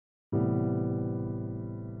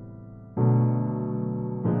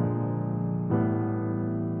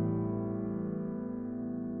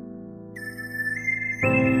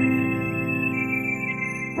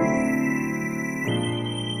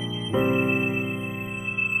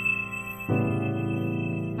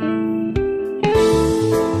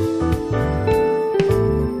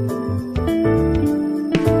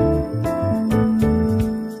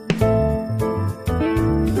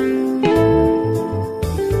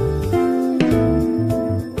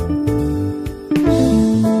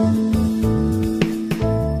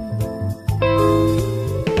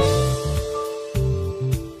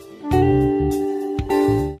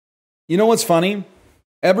know what's funny?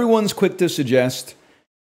 Everyone's quick to suggest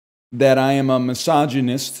that I am a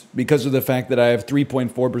misogynist because of the fact that I have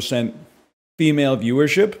 3.4% female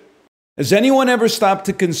viewership. Has anyone ever stopped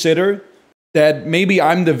to consider that maybe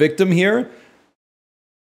I'm the victim here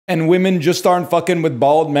and women just aren't fucking with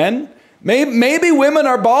bald men? Maybe women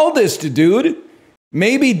are baldest, dude.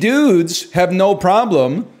 Maybe dudes have no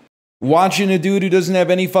problem watching a dude who doesn't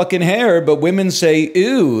have any fucking hair, but women say,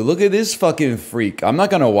 ew, look at this fucking freak. I'm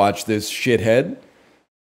not gonna watch this shithead.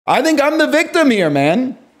 I think I'm the victim here,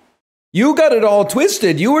 man. You got it all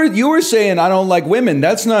twisted. You were saying I don't like women.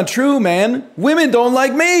 That's not true, man. Women don't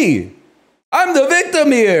like me. I'm the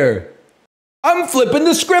victim here. I'm flipping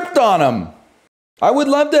the script on them. I would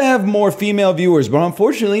love to have more female viewers, but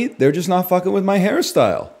unfortunately, they're just not fucking with my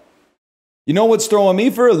hairstyle. You know what's throwing me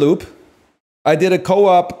for a loop? I did a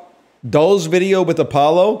co-op dolls video with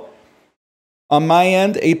Apollo. On my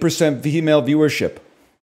end, 8% female viewership.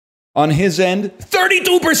 On his end,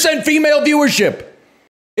 32% female viewership.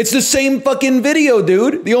 It's the same fucking video,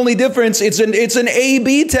 dude. The only difference, it's an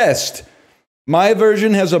A/B test. My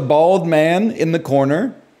version has a bald man in the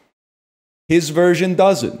corner. His version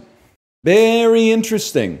doesn't. Very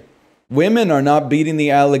interesting. Women are not beating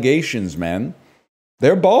the allegations, man.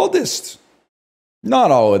 They're baldest.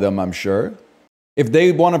 Not all of them, I'm sure. If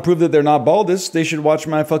they want to prove that they're not baldest, they should watch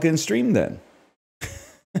my fucking stream then.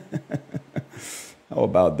 How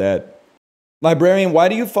about that? Librarian, why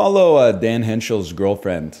do you follow Dan Hentschel's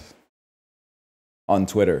girlfriend on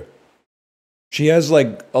Twitter? She has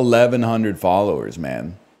like 1,100 followers,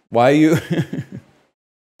 man. Why you...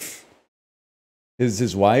 Is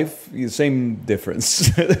his wife? Same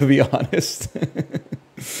difference, to be honest.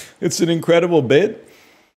 It's an incredible bit.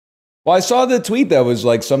 Well, I saw the tweet that was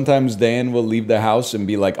like, sometimes Dan will leave the house and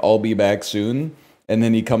be like, I'll be back soon. And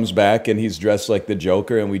then he comes back and he's dressed like the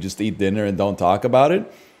Joker and we just eat dinner and don't talk about it.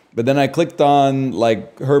 But then I clicked on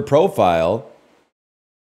like her profile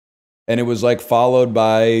and it was like followed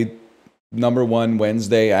by #1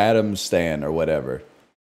 Wednesday Addams stan or whatever.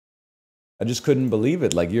 I just couldn't believe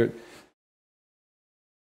it. Like you're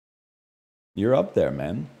up there,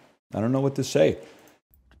 man. I don't know what to say.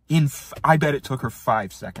 I bet it took her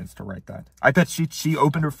 5 seconds to write that. I bet she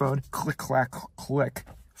opened her phone, click, clack, click,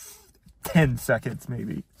 10 seconds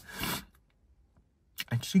maybe.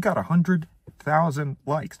 And she got 100,000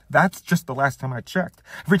 likes. That's just the last time I checked.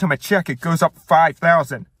 Every time I check, it goes up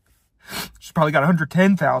 5,000. She's probably got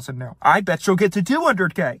 110,000 now. I bet she'll get to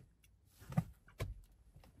 200K.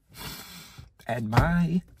 And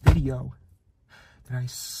my video that I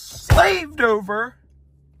slaved over,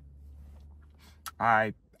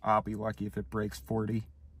 I'll be lucky if it breaks 40.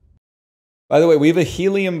 By the way, we have a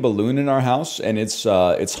helium balloon in our house, and it's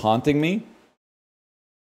haunting me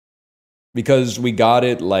because we got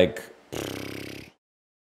it like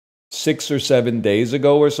 6 or 7 days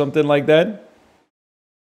ago or something like that,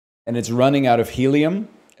 and it's running out of helium,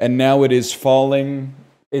 and now it is falling.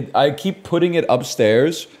 I keep putting it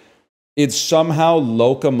upstairs. It somehow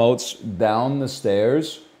locomotes down the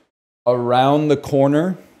stairs, around the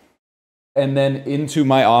corner, and then into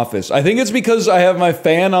my office. I think it's because I have my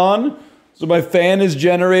fan on. So my fan is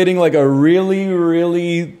generating like a really,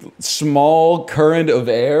 really small current of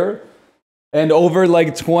air. And over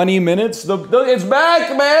like 20 minutes, it's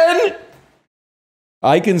back, man!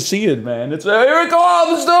 I can see it, man. It's here it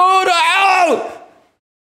comes, dude! Ow!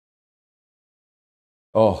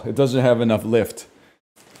 Oh, it doesn't have enough lift.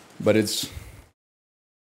 But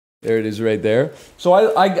there it is right there. So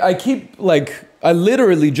I keep like... I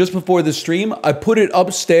literally, just before the stream, I put it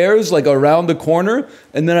upstairs, like around the corner,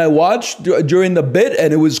 and then I watched during the bit,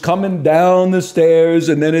 and it was coming down the stairs,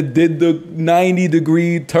 and then it did the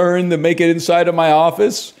 90-degree turn to make it inside of my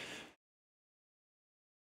office.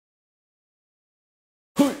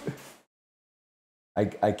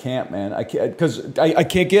 I can't, man. I can't, because I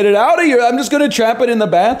can't get it out of here. I'm just going to trap it in the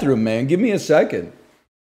bathroom, man. Give me a second.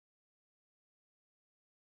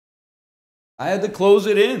 I had to close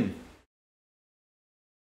it in.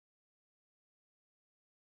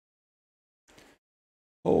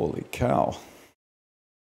 Holy cow.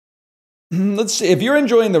 Let's see. If you're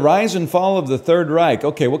enjoying the rise and fall of the Third Reich,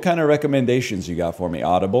 okay, what kind of recommendations you got for me,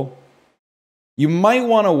 Audible? You might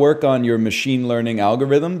want to work on your machine learning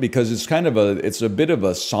algorithm because it's a bit of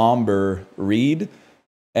a somber read.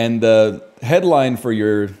 And the headline for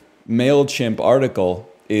your MailChimp article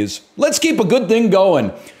is, let's keep a good thing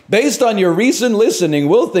going. Based on your recent listening,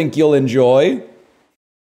 we'll think you'll enjoy.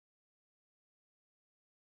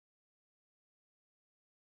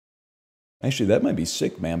 Actually, that might be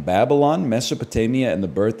sick, man. Babylon, Mesopotamia, and the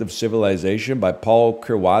Birth of Civilization by Paul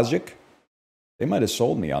Krawczyk. They might have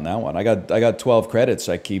sold me on that one. I got 12 credits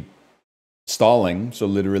I keep stalling, so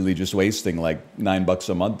literally just wasting like $9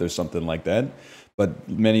 a month or something like that. But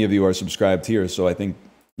many of you are subscribed here, so I think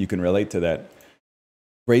you can relate to that.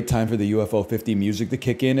 Great time for the UFO 50 music to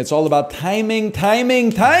kick in. It's all about timing,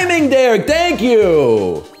 timing, timing, Derek. Thank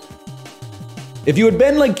you. If you had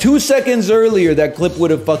been like 2 seconds earlier, that clip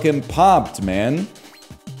would have fucking popped, man.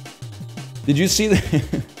 Did you see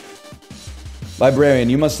that? Librarian,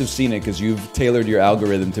 you must have seen it because you've tailored your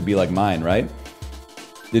algorithm to be like mine, right?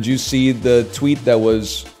 Did you see the tweet that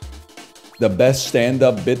was the best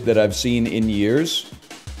stand-up bit that I've seen in years?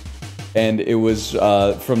 And it was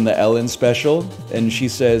from the Ellen special, and she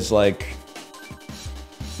says like,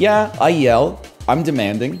 yeah, I yell, I'm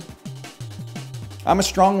demanding, I'm a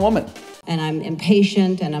strong woman. And I'm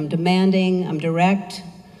impatient, and I'm demanding, I'm direct,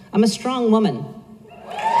 I'm a strong woman.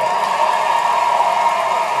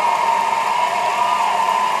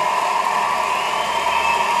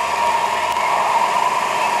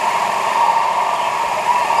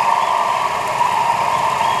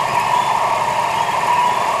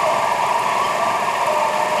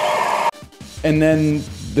 And then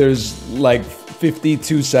there's like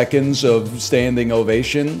 52 seconds of standing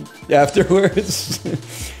ovation afterwards.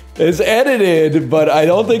 It's edited, but I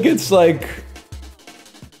don't think it's like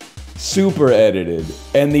super edited.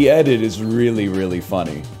 And the edit is really, really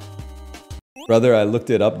funny. Brother, I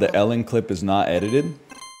looked it up. The Ellen clip is not edited.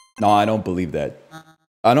 No, I don't believe that.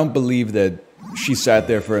 I don't believe that she sat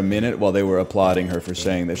there for a minute while they were applauding her for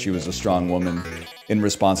saying that she was a strong woman in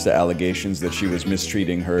response to allegations that she was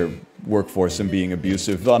mistreating her workforce and being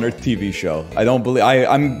abusive on her TV show. I don't believe...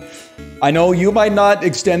 I know you might not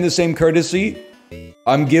extend the same courtesy.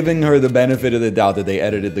 I'm giving her the benefit of the doubt that they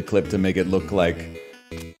edited the clip to make it look like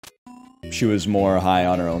she was more high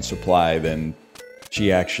on her own supply than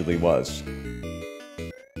she actually was.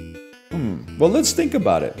 Well, let's think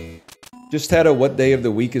about it. Just had a what day of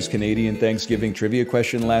the week is Canadian Thanksgiving trivia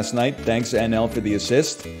question last night. Thanks, NL, for the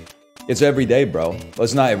assist. It's every day, bro. Well,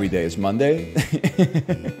 it's not every day. It's Monday.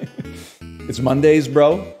 It's Mondays,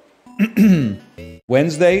 bro.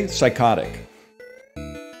 Wednesday, psychotic.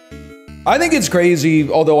 I think it's crazy,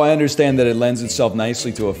 although I understand that it lends itself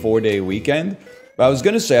nicely to a 4-day weekend. But I was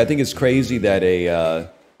going to say, I think it's crazy that a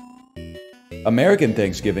American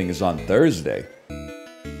Thanksgiving is on Thursday.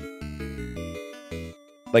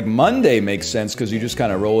 Like, Monday makes sense because you just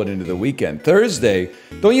kind of roll it into the weekend. Thursday,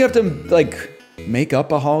 don't you have to, like, make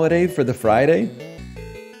up a holiday for the Friday?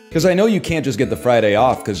 Because I know you can't just get the Friday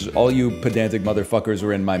off because all you pedantic motherfuckers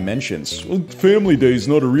were in my mentions. Well, Family Day is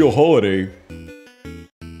not a real holiday.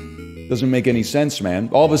 Doesn't make any sense, man.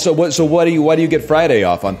 All of a sudden, why do you get Friday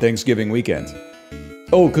off on Thanksgiving weekend?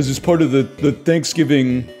 Oh, because it's part of the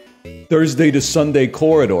Thanksgiving Thursday to Sunday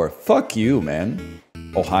corridor. Fuck you, man.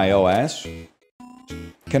 Ohio ass.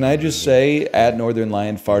 Can I just say,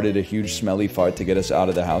 @northernlion farted a huge smelly fart to get us out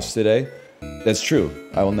of the house today? That's true.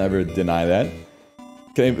 I will never deny that.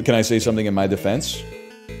 Can I say something in my defense?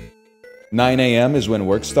 9 a.m. is when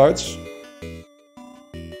work starts.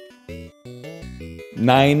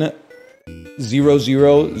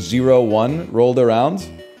 9:00:01 rolled around.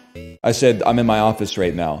 I said, I'm in my office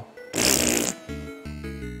right now.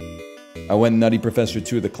 I went Nutty Professor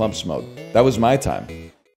 2 the clumps mode. That was my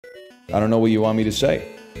time. I don't know what you want me to say.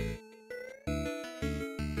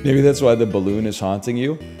 Maybe that's why the balloon is haunting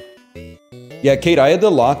you. Yeah, Kate, I had to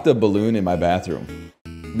lock the balloon in my bathroom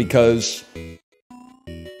because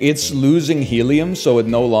it's losing helium, so it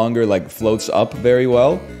no longer like floats up very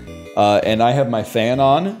well. And I have my fan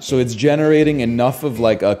on, so it's generating enough of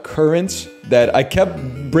like a current that I kept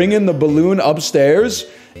bringing the balloon upstairs,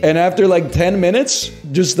 and after like 10 minutes,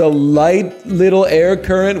 just a light little air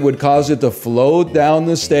current would cause it to float down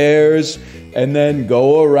the stairs and then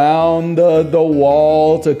go around the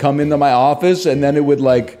wall to come into my office, and then it would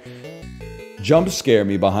like jump scare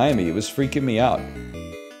me behind me. It was freaking me out.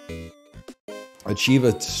 Achieve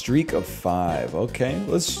a streak of 5. Okay,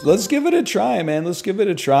 let's give it a try, man. Let's give it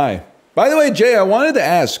a try. By the way, Jay, I wanted to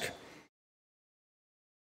ask.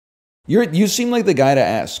 You seem like the guy to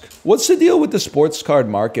ask. What's the deal with the sports card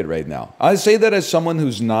market right now? I say that as someone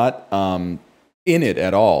who's not in it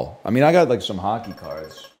at all. I mean, I got like some hockey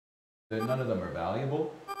cards. None of them are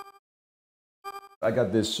valuable. I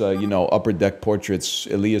got this, Upper Deck Portraits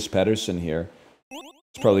Elias Pettersson here.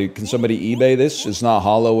 It's probably, can somebody eBay this? It's not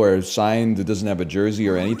hollow or signed. It doesn't have a jersey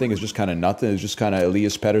or anything. It's just kind of nothing. It's just kind of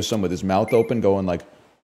Elias Pettersson with his mouth open going like...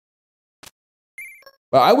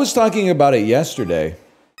 Well, I was talking about it yesterday.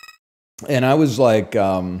 And I was like,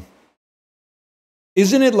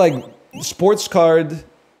 isn't it like sports card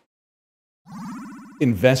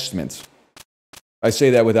investment? I say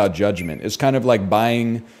that without judgment. It's kind of like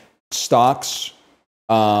buying stocks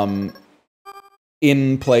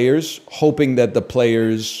in players, hoping that the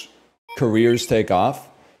players' careers take off.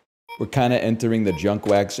 We're kind of entering the junk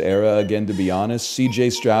wax era again, to be honest.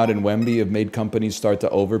 CJ Stroud and Wemby have made companies start to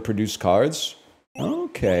overproduce cards.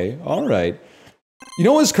 Okay, all right. You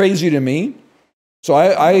know what's crazy to me? So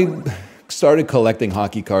I started collecting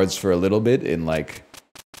hockey cards for a little bit in like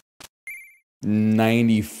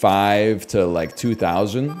 95 to like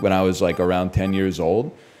 2000 when I was like around 10 years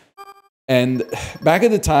old. And back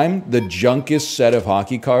at the time, the junkest set of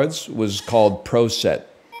hockey cards was called Pro Set.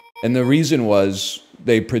 And the reason was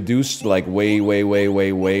they produced like way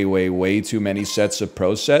too many sets of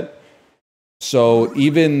Pro Set. So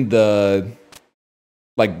even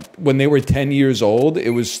like when they were 10 years old,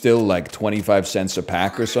 it was still like 25 cents a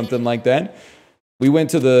pack or something like that. We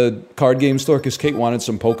went to the card game store because Kate wanted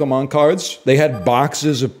some Pokemon cards. They had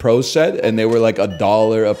boxes of Pro Set and they were like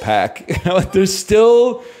 $1 a pack. They're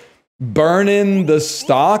still burning the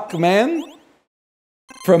stock, man.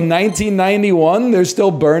 From 1991, they're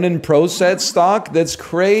still burning Pro Set stock. That's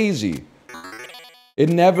crazy. It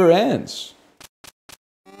never ends.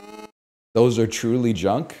 Those are truly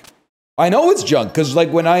junk. I know it's junk because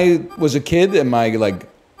like when I was a kid and my like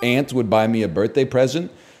aunt would buy me a birthday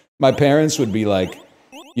present, my parents would be like,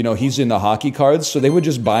 you know, he's into hockey cards, so they would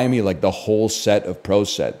just buy me like the whole set of Pro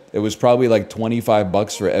Set. It was probably like 25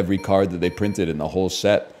 bucks for every card that they printed in the whole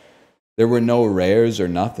set. There were no rares or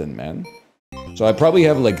nothing, man. So I probably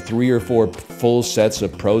have like 3 or 4 full sets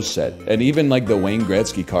of Pro Set. And even like the Wayne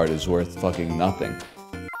Gretzky card is worth fucking nothing.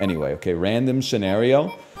 Anyway, okay, random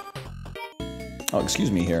scenario. Oh,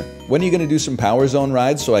 excuse me here. When are you going to do some Power Zone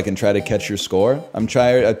rides so I can try to catch your score? I'm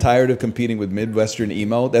tired of competing with Midwestern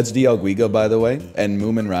Emo. That's DL Guiga, by the way, and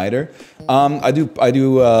Moomin Rider. I do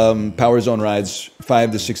Power Zone rides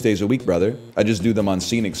 5 to 6 days a week, brother. I just do them on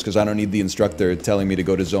Scenics because I don't need the instructor telling me to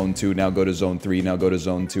go to Zone 2, now go to Zone 3, now go to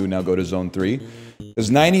Zone 2, now go to Zone 3.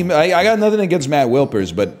 Because I got nothing against Matt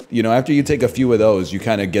Wilpers, but, you know, after you take a few of those, you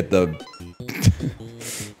kind of get the...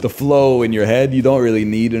 the flow in your head. You don't really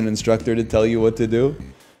need an instructor to tell you what to do.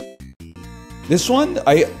 This one,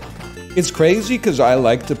 it's crazy because I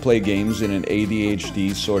like to play games in an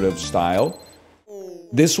ADHD sort of style.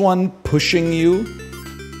 This one, pushing you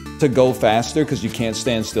to go faster because you can't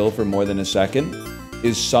stand still for more than a second,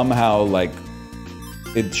 is somehow like,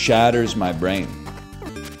 it shatters my brain.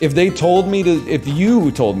 If you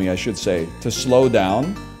told me, I should say, to slow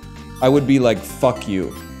down, I would be like, fuck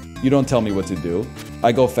you. You don't tell me what to do.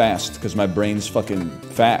 I go fast because my brain's fucking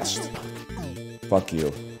fast. Fuck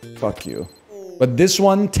you. Fuck you. But this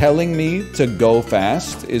one telling me to go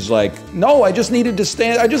fast is like, no, I just needed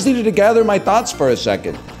to gather my thoughts for a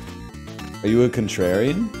second. Are you a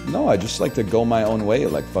contrarian? No, I just like to go my own way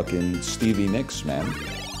like fucking Stevie Nicks, man.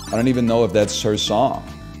 I don't even know if that's her song,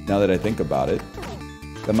 now that I think about it.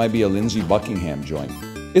 That might be a Lindsey Buckingham joint.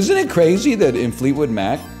 Isn't it crazy that in Fleetwood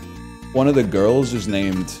Mac, one of the girls is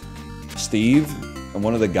named Steve, and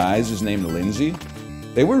one of the guys is named Lindsay?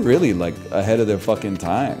 They were really, like, ahead of their fucking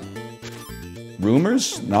time.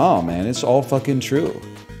 Rumors? No, man, it's all fucking true.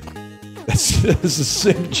 That's a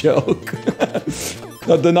sick joke.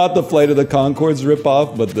 Not the Flight of the Conchords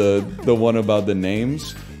ripoff, but the one about the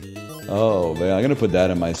names. Oh, man, I'm gonna put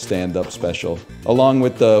that in my stand-up special. Along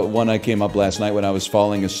with the one I came up last night when I was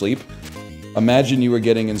falling asleep. Imagine you were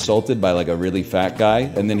getting insulted by, like, a really fat guy,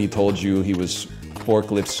 and then he told you he was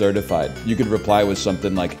forklift certified. You could reply with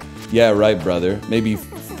something like, yeah, right, brother. Maybe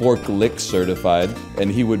forklift certified.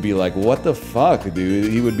 And he would be like, what the fuck,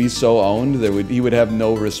 dude? He would be so owned, he would have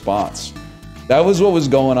no response. That was what was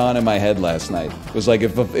going on in my head last night. It was like,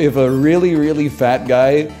 if a really, really fat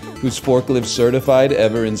guy who's forklift certified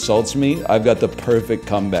ever insults me, I've got the perfect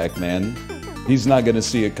comeback, man. He's not gonna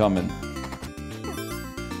see it coming.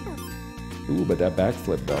 Ooh, but that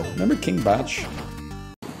backflip, though. Remember King Batch?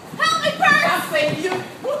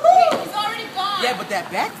 Yeah, but that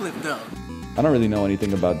backflip though. I don't really know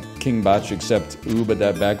anything about King Batch except ooh, but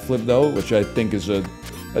that backflip though, which I think is a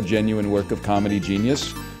genuine work of comedy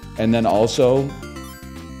genius. And then also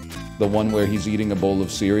the one where he's eating a bowl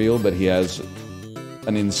of cereal, but he has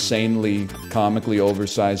an insanely comically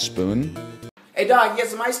oversized spoon. Hey dog, you get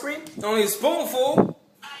some ice cream? Only a spoonful.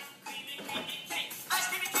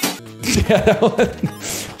 Yeah, that one,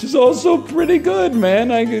 which is also pretty good,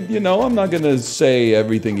 man. I'm not gonna say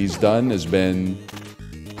everything he's done has been,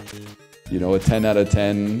 a 10 out of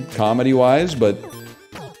 10 comedy-wise, but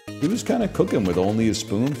he was kind of cooking with only a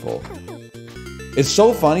spoonful. It's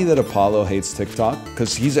so funny that Apollo hates TikTok,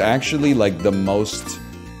 because he's actually like the most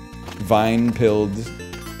Vine-pilled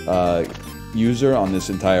user on this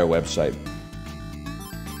entire website.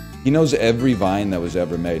 He knows every Vine that was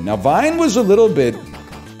ever made. Now, Vine was a little bit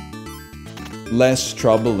less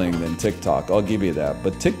troubling than TikTok. I'll give you that.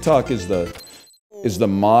 But TikTok is the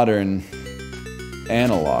modern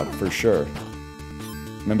analog for sure.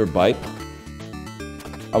 Remember Byte?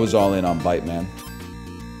 I was all in on Byte, man.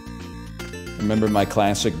 Remember my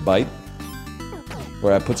classic Byte?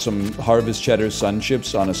 Where I put some Harvest Cheddar Sun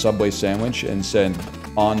chips on a Subway sandwich and said,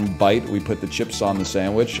 on Byte, we put the chips on the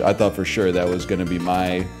sandwich. I thought for sure that was gonna be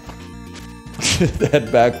my... that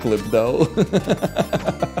backflip, though.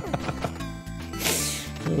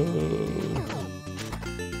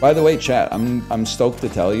 By the way, chat, I'm stoked to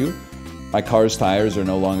tell you, my car's tires are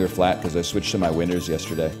no longer flat because I switched to my winters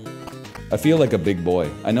yesterday. I feel like a big boy.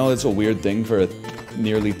 I know it's a weird thing for a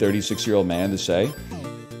nearly 36-year-old man to say.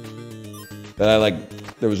 That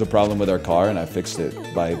there was a problem with our car and I fixed it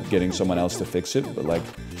by getting someone else to fix it. But like,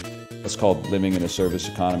 that's called living in a service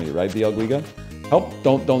economy, right, the ugly guy? Help,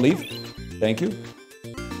 don't leave. Thank you.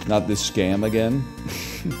 Not this scam again.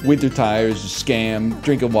 Winter tires, a scam.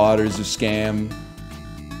 Drinking water is a scam.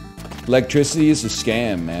 Electricity is a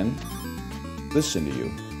scam, man. Listen to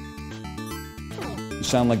you. You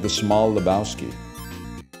sound like the Small Lebowski.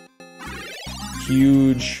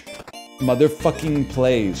 Huge motherfucking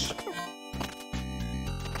plays.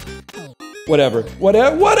 Whatever.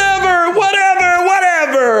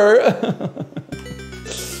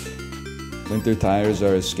 Winter tires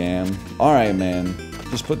are a scam. Alright, man.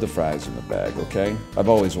 Just put the fries in the bag, okay? I've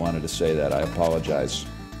always wanted to say that. I apologize.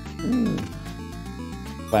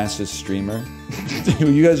 Fastest streamer.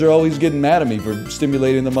 You guys are always getting mad at me for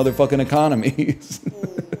stimulating the motherfucking economies.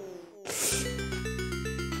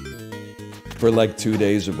 For like 2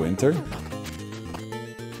 days of winter?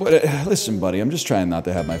 Listen, buddy, I'm just trying not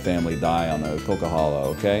to have my family die on the Coca-Cola,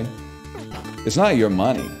 okay? It's not your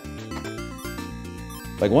money.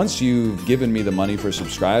 Like, once you've given me the money for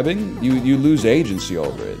subscribing, you lose agency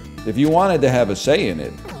over it. If you wanted to have a say in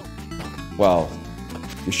it, well,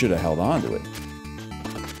 you should have held on to it.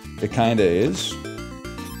 It kinda is.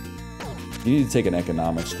 You need to take an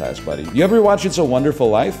economics class, buddy. You ever watch It's a Wonderful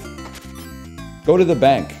Life? Go to the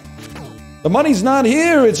bank. The money's not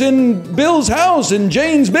here, it's in Bill's house in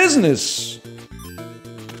Jane's business.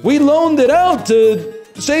 We loaned it out to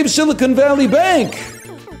save Silicon Valley Bank.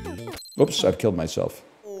 Oops, I've killed myself.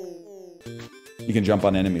 You can jump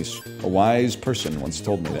on enemies. A wise person once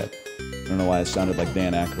told me that. I don't know why it sounded like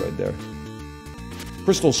Dan Aykroyd there.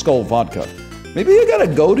 Crystal Skull Vodka. Maybe I got a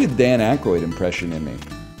goated Dan Aykroyd impression in me.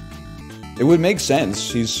 It would make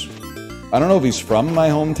sense. I don't know if he's from my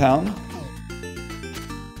hometown,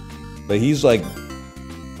 but he's like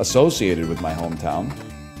associated with my hometown.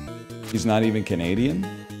 He's not even Canadian.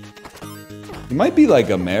 He might be like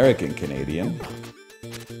American Canadian.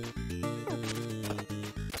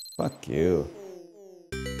 Fuck you.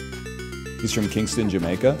 He's from Kingston,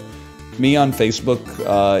 Jamaica. Me on Facebook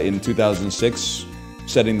in 2006,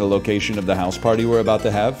 setting the location of the house party we're about to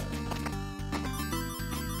have.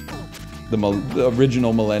 The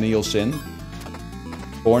original millennial sin.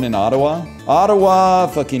 Born in Ottawa. Ottawa,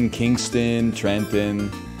 fucking Kingston,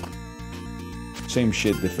 Trenton. Same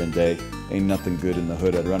shit, different day. Ain't nothing good in the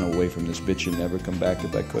hood. I'd run away from this bitch and never come back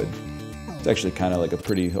if I could. It's actually kind of like a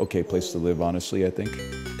pretty okay place to live, honestly, I think.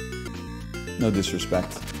 No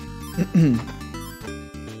disrespect.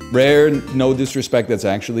 Rare no disrespect that's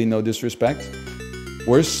actually no disrespect.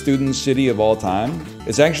 Worst student city of all time.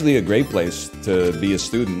 It's actually a great place to be a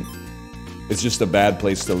student. It's just a bad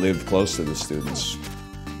place to live close to the students.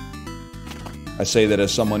 I say that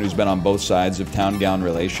as someone who's been on both sides of town-gown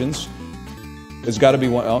relations. It's got to be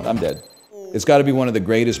one... Oh, I'm dead. It's got to be one of the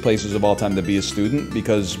greatest places of all time to be a student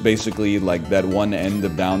because basically, like, that one end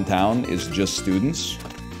of downtown is just students.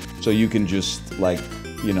 So you can just, like,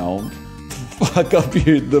 you know, fuck up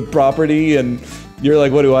the property and you're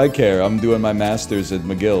like, what do I care? I'm doing my master's at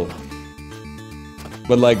McGill.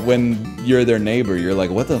 But, like, when you're their neighbor, you're like,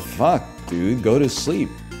 what the fuck, dude? Go to sleep.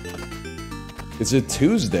 It's a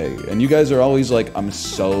Tuesday, and you guys are always like, I'm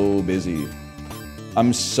so busy.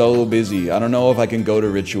 I'm so busy. I don't know if I can go to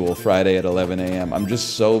Ritual Friday at 11 a.m. I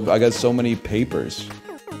got so many papers.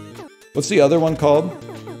 What's the other one called?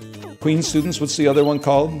 Queen students, what's the other one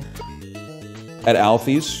called? At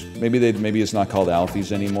Alfie's. Maybe it's not called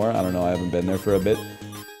Alfie's anymore. I don't know, I haven't been there for a bit.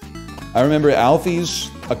 I remember Alfie's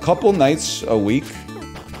a couple nights a week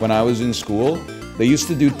when I was in school, they used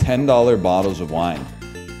to do $10 bottles of wine.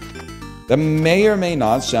 That may or may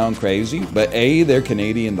not sound crazy, but A, they're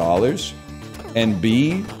Canadian dollars, and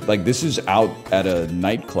B, like, this is out at a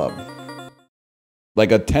nightclub.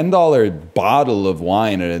 Like, a $10 bottle of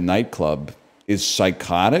wine at a nightclub is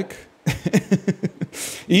psychotic.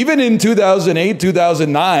 Even in 2008,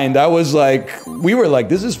 2009, that was like, we were like,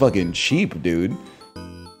 this is fucking cheap, dude.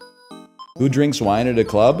 Who drinks wine at a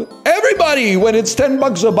club? Everybody, when it's 10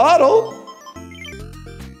 bucks a bottle.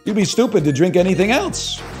 You'd be stupid to drink anything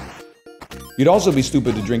else. You'd also be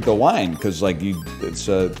stupid to drink the wine, because like it's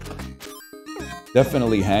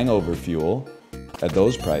definitely hangover fuel at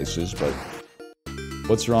those prices, but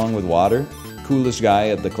what's wrong with water? Coolest guy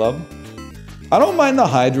at the club? I don't mind the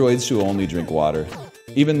hydroids who only drink water.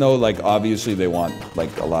 Even though, like, obviously they want,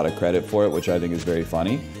 like, a lot of credit for it, which I think is very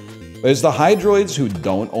funny. But it's the hydroids who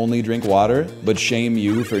don't only drink water, but shame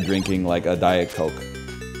you for drinking, like, a Diet Coke.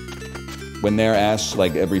 When their ass,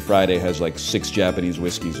 like, every Friday has, like, 6 Japanese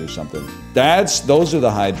whiskeys or something. Those are the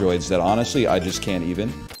hydroids that, honestly, I just can't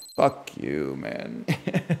even. Fuck you, man.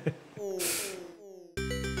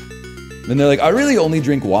 Then they're like, I really only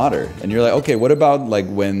drink water. And you're like, okay, what about, like,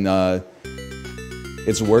 when,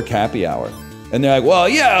 it's work happy hour? And they're like, well,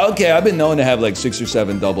 yeah, okay, I've been known to have, like, 6 or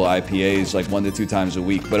 7 double IPAs, like, 1 to 2 times a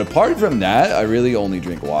week. But apart from that, I really only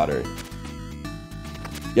drink water.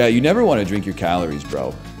 Yeah, you never want to drink your calories,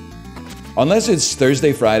 bro. Unless it's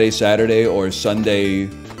Thursday, Friday, Saturday, or Sunday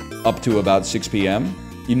up to about 6 p.m.,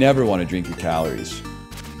 you never want to drink your calories.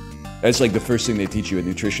 That's like the first thing they teach you at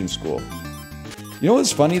nutrition school. You know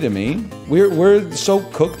what's funny to me? We're so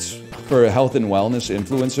cooked for health and wellness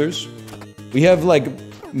influencers. We have like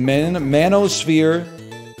manosphere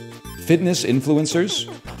fitness influencers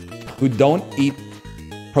who don't eat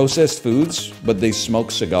processed foods, but they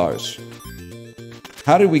smoke cigars.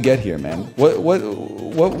 How did we get here, man?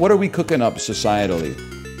 What are we cooking up societally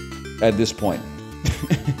at this point?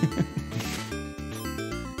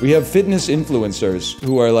 We have fitness influencers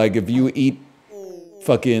who are like, if you eat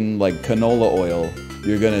fucking like canola oil,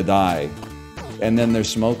 you're gonna die. And then they're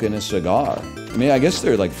smoking a cigar. I mean, I guess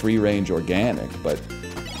they're like free range organic, but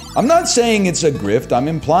I'm not saying it's a grift, I'm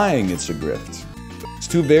implying it's a grift. It's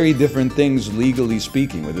two very different things legally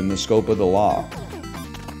speaking within the scope of the law.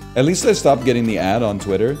 At least I stopped getting the ad on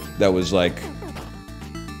Twitter that was like,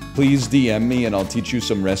 please DM me and I'll teach you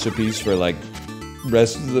some recipes for like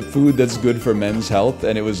the food that's good for men's health,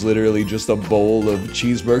 and it was literally just a bowl of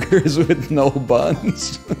cheeseburgers with no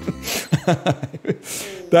buns.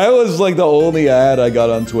 That was like the only ad I got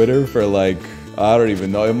on Twitter for like, I don't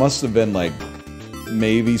even know, it must have been like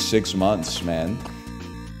maybe 6 months, man.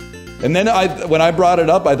 And then when I brought it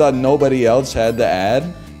up, I thought nobody else had the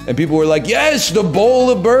ad, and people were like, yes, the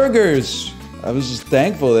bowl of burgers. I was just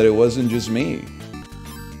thankful that it wasn't just me.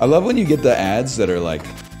 I love when you get the ads that are like,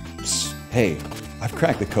 hey, I've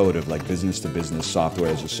cracked the code of like business-to-business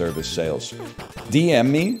software as a service sales. DM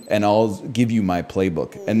me and I'll give you my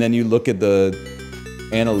playbook. And then you look at the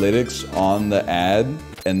analytics on the ad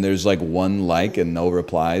and there's like 1 like and no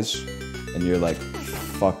replies. And you're like,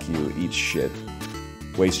 fuck you, eat shit.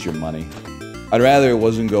 Waste your money. I'd rather it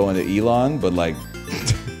wasn't going to Elon, but like,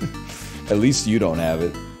 at least you don't have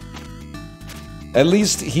it. At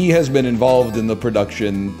least he has been involved in the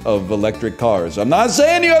production of electric cars. I'm not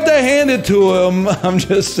saying you have to hand it to him. I'm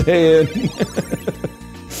just saying.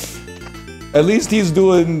 At least he's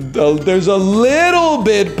doing... there's a little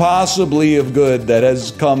bit possibly of good that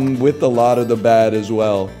has come with a lot of the bad as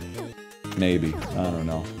well. Maybe. I don't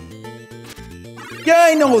know. Yeah,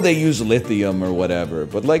 I know they use lithium or whatever,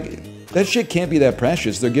 but like, that shit can't be that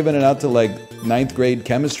precious. They're giving it out to like 9th grade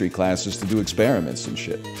chemistry classes to do experiments and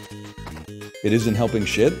shit. It isn't helping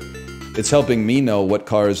shit. It's helping me know what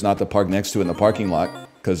cars not to park next to in the parking lot,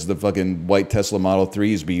 because the fucking white Tesla Model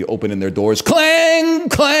 3s be opening their doors. Clang!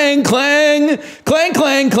 Clang! Clang! Clang!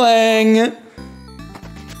 Clang! Clang!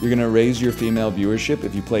 You're gonna raise your female viewership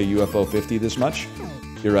if you play UFO 50 this much?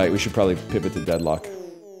 You're right, we should probably pivot to Deadlock.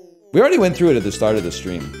 We already went through it at the start of the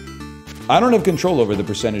stream. I don't have control over the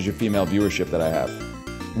percentage of female viewership that I have.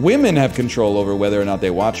 Women have control over whether or not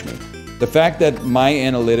they watch me. The fact that my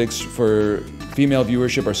analytics for female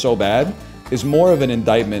viewership are so bad is more of an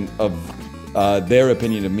indictment of their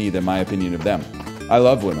opinion of me than my opinion of them. I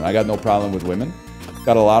love women. I got no problem with women.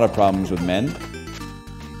 Got a lot of problems with men.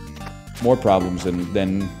 More problems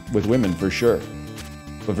than with women, for sure.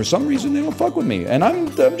 But for some reason, they don't fuck with me. And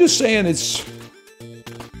I'm just saying it's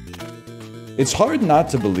hard not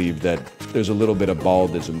to believe that there's a little bit of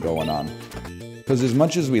baldism going on. Because as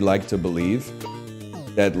much as we like to believe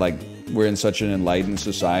that, like, we're in such an enlightened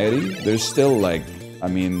society, there's still, like, I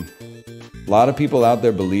mean, a lot of people out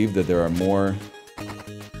there believe that there are more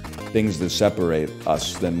things that separate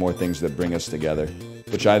us than more things that bring us together,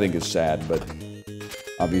 which I think is sad, but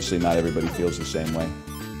obviously not everybody feels the same way.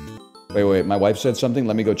 Wait, my wife said something,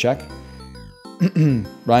 let me go check.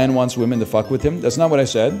 Ryan wants women to fuck with him. That's not what I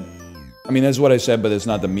said. I mean, that's what I said, but it's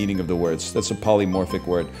not the meaning of the words. That's a polymorphic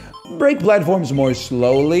word. Break platforms more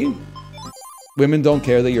slowly. Women don't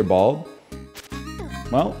care that you're bald.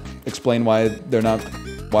 Well, explain why they're not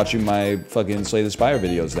watching my fucking Slay the Spire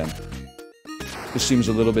videos then. This seems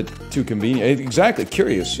a little bit too convenient. Exactly,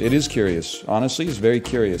 curious. It is curious. Honestly, it's very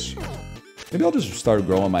curious. Maybe I'll just start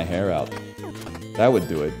growing my hair out. That would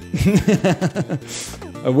do it.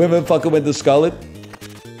 Are women fucking with the skullet?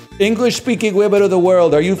 English-speaking women of the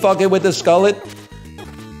world, are you fucking with the skullet?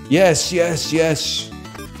 Yes, yes, yes.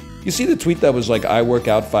 You see the tweet that was like, I work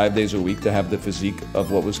out 5 days a week to have the physique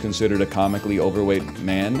of what was considered a comically overweight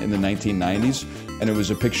man in the 1990s, and it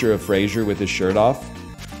was a picture of Frasier with his shirt off?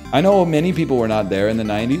 I know many people were not there in the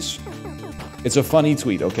 90s. It's a funny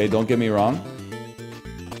tweet, okay? Don't get me wrong.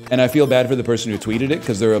 And I feel bad for the person who tweeted it,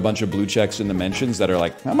 because there are a bunch of blue checks in the mentions that are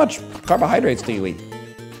like, how much carbohydrates do you eat?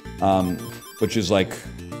 Which is like,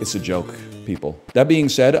 it's a joke, people. That being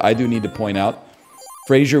said, I do need to point out,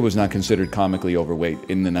 Frasier was not considered comically overweight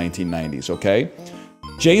in the 1990s, okay?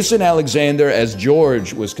 Jason Alexander as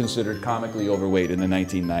George was considered comically overweight in the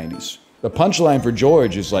 1990s. The punchline for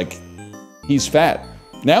George is like, he's fat.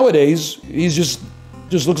 Nowadays, he's just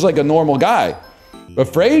looks like a normal guy. But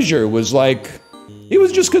Frasier was like, he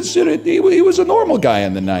was just considered, he was a normal guy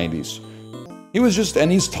in the 90s. He was just,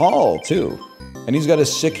 and he's tall too. And he's got a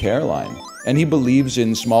sick hairline. And he believes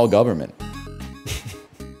in small government.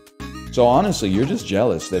 So honestly, you're just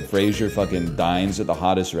jealous that Frasier fucking dines at the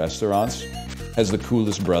hottest restaurants, has the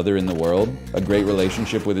coolest brother in the world, a great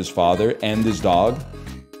relationship with his father and his dog.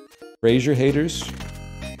 Frasier haters,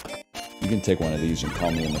 you can take one of these and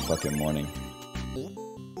call me in the fucking morning.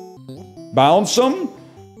 Bounce 'em?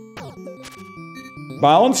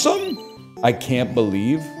 Bounce 'em? I can't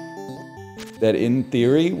believe that in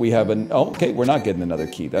theory we have an... Oh, okay, we're not getting another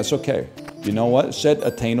key. That's okay. You know what? Set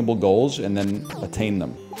attainable goals and then attain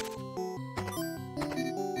them.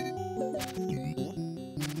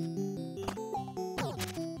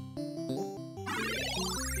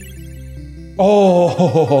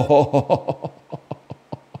 Oh!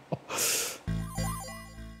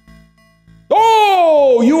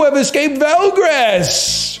 Oh! You have escaped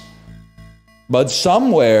Velgress! But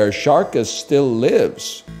somewhere, Sharkus still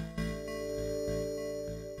lives.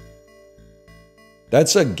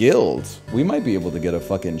 That's a guild. We might be able to get a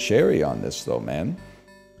fucking cherry on this though, man.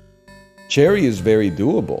 Cherry is very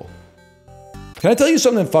doable. Can I tell you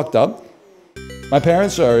something fucked up? My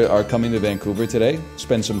parents are coming to Vancouver today,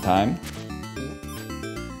 spend some time.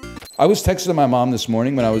 I was texting my mom this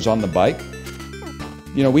morning when I was on the bike.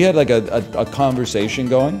 You know, we had like a conversation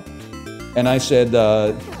going. And I said,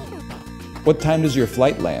 what time does your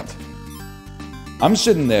flight land? I'm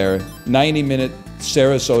sitting there, 90-minute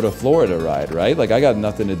Sarasota, Florida ride, right? Like, I got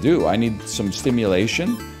nothing to do. I need some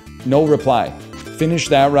stimulation. No reply. Finished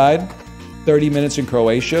that ride. 30 minutes in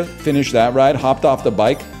Croatia. Finished that ride. Hopped off the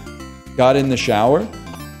bike. Got in the shower.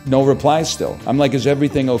 No reply still. I'm like, is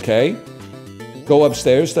everything okay? Go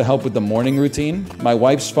upstairs to help with the morning routine. My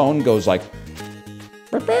wife's phone goes like,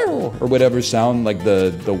 or whatever sound like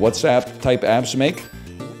the WhatsApp type apps make.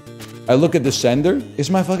 I look at the sender. It's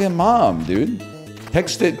my fucking mom, dude.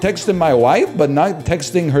 Texting my wife, but not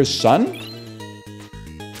texting her son?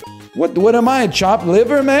 What am I, a chopped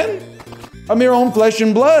liver, man? I'm your own flesh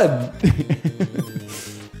and blood.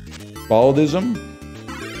 Baldism?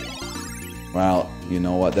 Well, you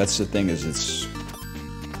know what? That's the thing, is it's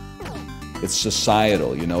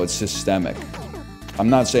societal, you know, it's systemic. I'm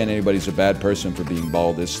not saying anybody's a bad person for being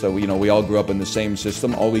bald. It's that, you know, we all grew up in the same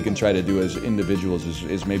system. All we can try to do as individuals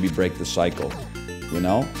is maybe break the cycle, you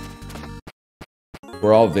know?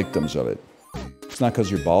 We're all victims of it. It's not because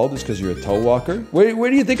you're bald, it's because you're a toe walker. Where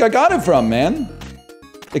do you think I got it from, man?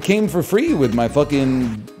 It came for free with my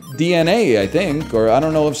fucking DNA, I think. Or I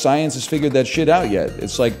don't know if science has figured that shit out yet.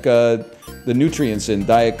 It's like the nutrients in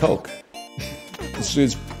Diet Coke.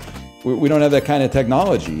 We don't have that kind of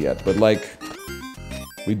technology yet, but like,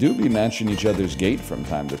 we do be matching each other's gait from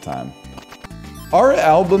time to time. Are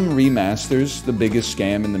album remasters the biggest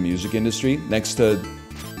scam in the music industry, next to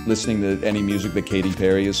listening to any music that Katy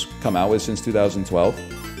Perry has come out with since 2012?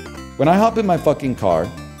 When I hop in my fucking car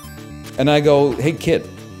and I go, hey kid,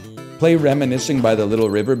 play Reminiscing by the Little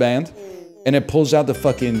River Band, and it pulls out the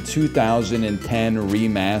fucking 2010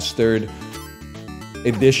 remastered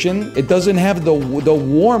edition, it doesn't have the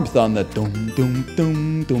warmth on the dum dum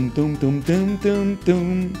dum dum dum dum dum dum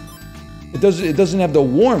dum. It doesn't have the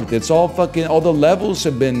warmth. It's all fucking, all the levels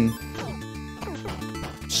have been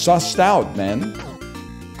sussed out, man.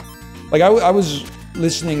 Like I was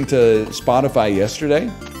listening to Spotify yesterday,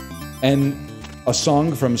 and a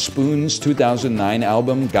song from Spoon's 2009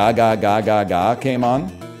 album, Ga Ga Ga Ga Ga, came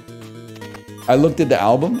on. I looked at the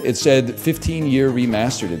album, it said 15-year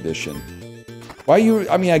remastered edition. Why you,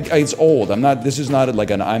 I mean, it's old. This is not like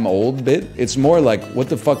an I'm old bit. It's more like, what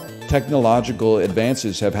the fuck technological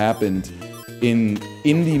advances have happened in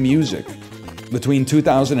indie music between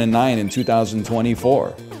 2009 and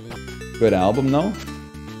 2024. Good album, though.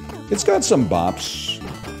 It's got some bops.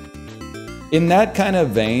 In that kind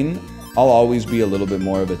of vein, I'll always be a little bit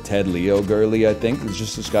more of a Ted Leo girly, I think.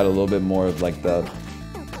 It's got a little bit more of like the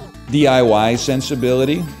DIY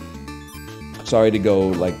sensibility. Sorry to go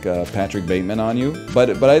like Patrick Bateman on you, but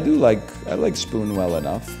I like Spoon well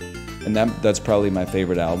enough, and that's probably my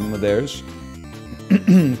favorite album of theirs.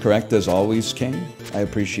 Correct as always, King. I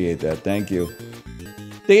appreciate that. Thank you.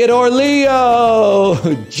 Theodore Leo,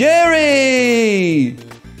 Jerry.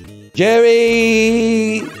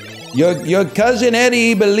 Your cousin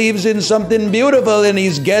Eddie believes in something beautiful and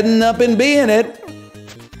he's getting up and being it.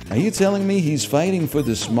 Are you telling me he's fighting for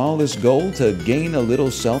the smallest goal to gain a little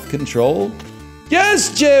self-control?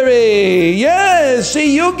 Yes, Jerry! Yes!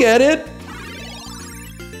 See, you get it!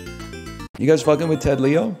 You guys fucking with Ted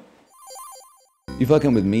Leo? You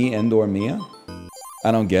fucking with me and/or Mia?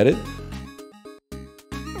 I don't get it.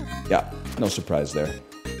 Yeah, no surprise there.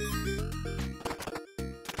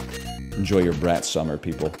 Enjoy your brat summer,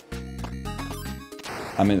 people.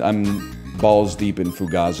 I'm balls deep in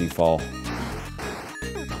Fugazi fall.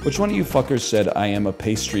 Which one of you fuckers said I am a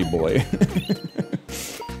pastry boy?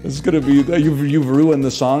 This is gonna be you've ruined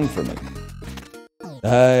the song for me.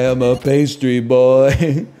 I am a pastry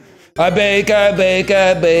boy. I bake, I bake,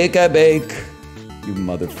 I bake, I bake. You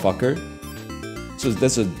motherfucker. So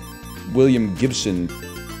that's a William Gibson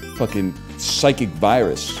fucking psychic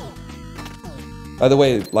virus. By the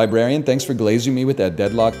way, Librarian, thanks for glazing me with that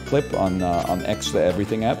deadlock clip on X the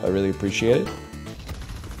Everything app. I really appreciate it.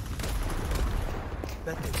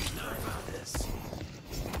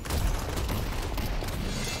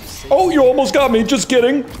 Oh, you almost got me. Just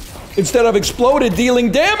kidding. Instead, I've exploded, dealing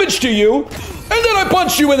damage to you, and then I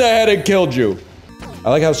punched you in the head and killed you. I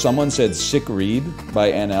like how someone said "sick read"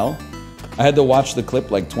 by NL. I had to watch the clip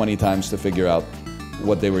like 20 times to figure out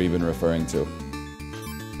what they were even referring to.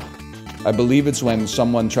 I believe it's when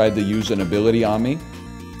someone tried to use an ability on me,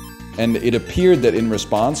 and it appeared that in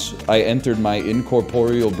response, I entered my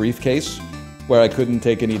incorporeal briefcase, where I couldn't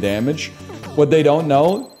take any damage. What they don't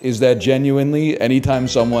know is that genuinely, anytime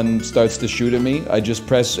someone starts to shoot at me, I just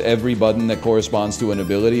press every button that corresponds to an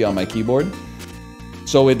ability on my keyboard.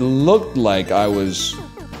 So it looked like I was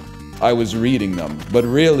reading them, but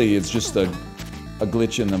really it's just a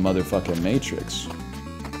glitch in the motherfucking Matrix.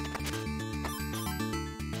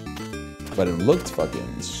 But it looked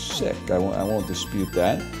fucking sick. I won't dispute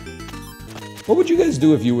that. What would you guys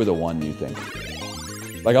do if you were the one, you think?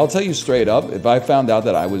 Like, I'll tell you straight up, if I found out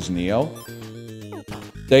that I was Neo,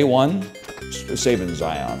 day one, saving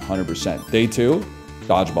Zion, 100%. Day two,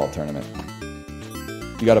 dodgeball tournament.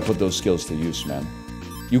 You gotta put those skills to use, man.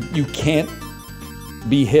 You can't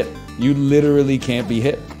be hit. You literally can't be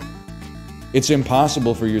hit. It's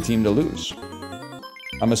impossible for your team to lose.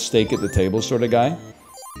 I'm a stake at the table sort of guy.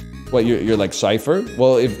 What, you're like Cypher?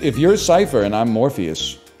 Well, if you're Cypher and I'm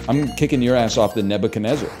Morpheus, I'm kicking your ass off the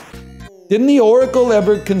Nebuchadnezzar. Didn't the Oracle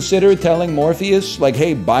ever consider telling Morpheus, like,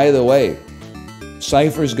 hey, by the way,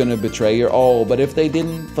 Cypher's gonna betray your... Oh, but if they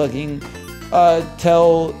didn't fucking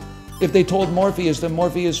if they told Morpheus, then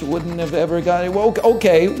Morpheus wouldn't have ever got it. Well,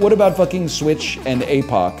 okay, what about fucking Switch and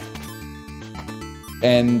APOC?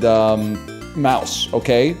 And, Mouse,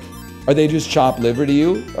 okay? Are they just chopped liver to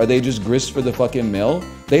you? Are they just grist for the fucking mill?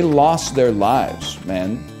 They lost their lives,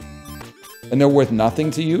 man. And they're worth nothing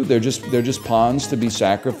to you? They're just pawns to be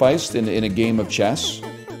sacrificed in a game of chess?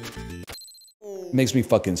 Makes me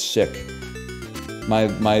fucking sick. My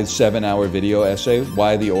 7-hour video essay,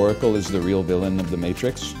 Why the Oracle is the Real Villain of the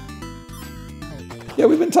Matrix. Yeah,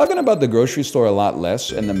 we've been talking about the grocery store a lot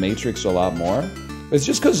less and the Matrix a lot more. It's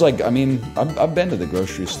just because, like, I mean, I've been to the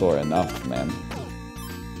grocery store enough, man.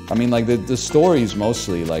 I mean, like, the stories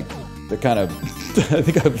mostly, like, they're kind of... I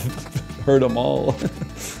think I've heard them all.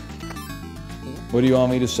 What do you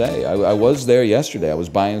want me to say? I was there yesterday. I was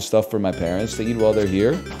buying stuff for my parents to eat while they're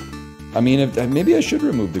here. I mean, maybe I should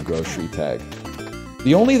remove the grocery tag.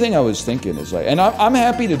 The only thing I was thinking is, like... And I'm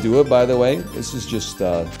happy to do it, by the way. This is just...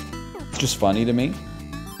 it's just funny to me.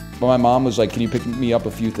 But my mom was like, can you pick me up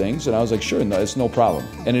a few things? And I was like, sure, no, it's no problem.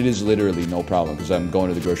 And it is literally no problem because I'm going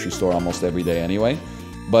to the grocery store almost every day anyway.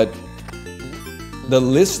 But the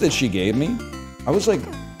list that she gave me, I was like,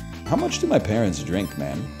 how much do my parents drink,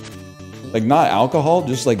 man? Like, not alcohol,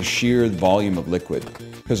 just like sheer volume of liquid.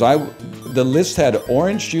 Because the list had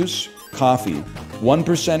orange juice, coffee,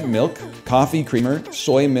 1% milk, coffee creamer,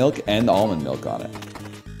 soy milk, and almond milk on it.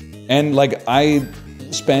 And like, I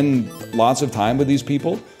spend lots of time with these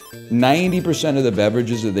people. 90% of the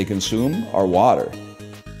beverages that they consume are water.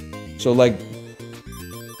 So like,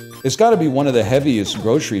 it's got to be one of the heaviest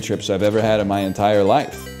grocery trips I've ever had in my entire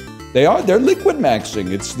life. They're liquid maxing.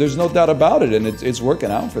 There's no doubt about it, and it's working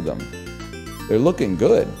out for them. They're looking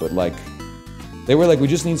good, but like, they were like, we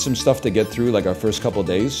just need some stuff to get through like our first couple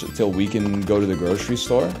days until we can go to the grocery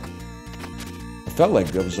store. I felt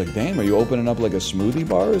like, I was like, damn, are you opening up like a smoothie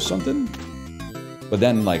bar or something? But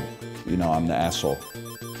then like, you know, I'm the asshole.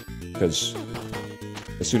 Because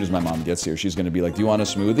as soon as my mom gets here, she's going to be like, do you want a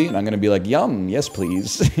smoothie? And I'm going to be like, yum, yes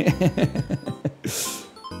please.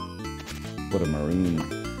 What a maroon.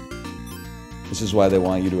 This is why they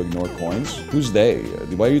want you to ignore coins? Who's they?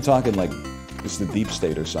 Why are you talking like it's the deep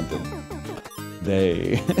state or something?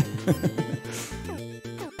 They.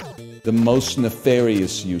 The most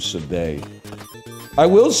nefarious use of they. I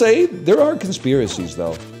will say, there are conspiracies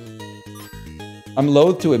though. I'm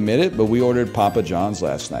loath to admit it, but we ordered Papa John's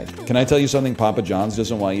last night. Can I tell you something Papa John's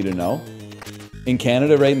doesn't want you to know? In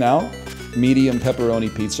Canada right now, medium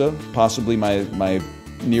pepperoni pizza, possibly my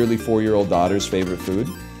nearly 4-year-old daughter's favorite food,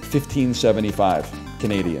 $15.75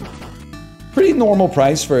 Canadian. Pretty normal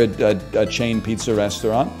price for a chain pizza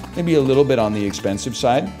restaurant. Maybe a little bit on the expensive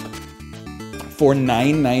side. For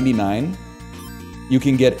 $9.99, you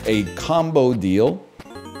can get a combo deal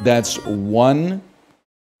that's one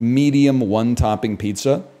medium one-topping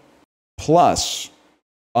pizza plus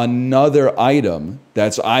another item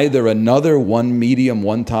that's either another one medium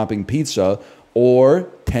one-topping pizza or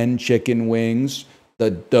 10 chicken wings,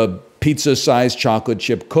 the pizza-sized chocolate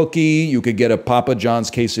chip cookie. You could get a Papa John's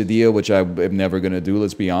quesadilla, which I'm never going to do,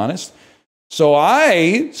 let's be honest. So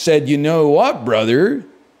I said, you know what, brother?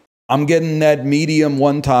 I'm getting that medium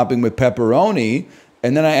one topping with pepperoni,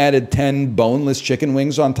 and then I added 10 boneless chicken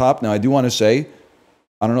wings on top. Now, I do want to say,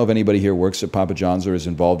 I don't know if anybody here works at Papa John's or is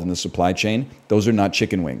involved in the supply chain. Those are not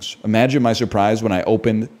chicken wings. Imagine my surprise when I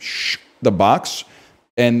opened the box,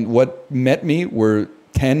 and what met me were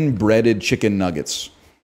 10 breaded chicken nuggets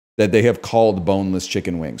that they have called boneless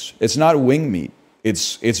chicken wings. It's not wing meat.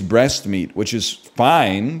 It's breast meat, which is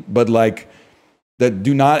fine, but like, that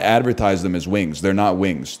do not advertise them as wings. They're not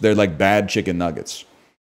wings. They're like bad chicken nuggets.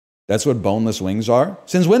 That's what boneless wings are.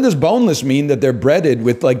 Since when does boneless mean that they're breaded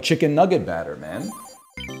with like chicken nugget batter, man?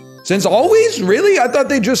 Since always? Really? I thought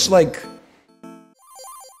they just like,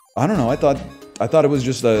 I don't know. I thought it was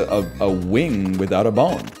just a wing without a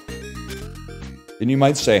bone. And you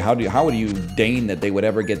might say, how would you deign that they would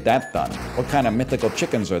ever get that done? What kind of mythical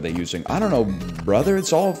chickens are they using? I don't know, brother.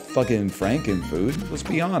 It's all fucking Franken food. Let's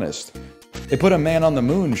be honest. They put a man on the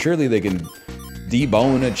moon. Surely they can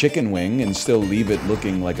debone a chicken wing and still leave it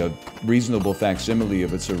looking like a reasonable facsimile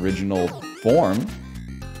of its original form.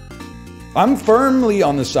 I'm firmly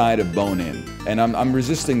on the side of bone in, and I'm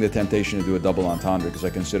resisting the temptation to do a double entendre because I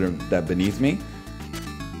consider that beneath me.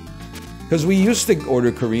 Because we used to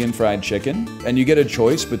order Korean fried chicken, and you get a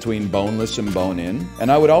choice between boneless and bone in,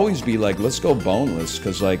 and I would always be like, let's go boneless,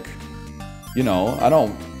 because like, you know,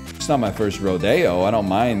 it's not my first rodeo. I don't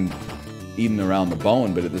mind eating around the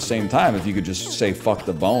bone, but at the same time, if you could just say fuck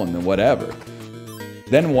the bone, then whatever.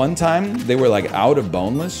 Then one time, they were like out of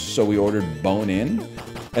boneless, so we ordered bone in,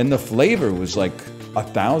 and the flavor was like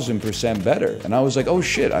 1,000% better. And I was like, oh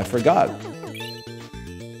shit, I forgot.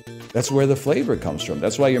 That's where the flavor comes from.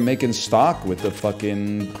 That's why you're making stock with the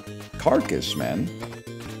fucking carcass, man.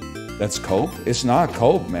 That's cope? It's not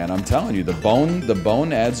cope, man. I'm telling you, the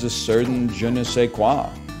bone adds a certain je ne sais quoi.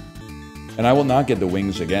 And I will not get the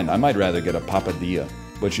wings again. I might rather get a papadilla,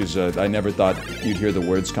 which is, I never thought you'd hear the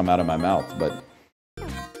words come out of my mouth, but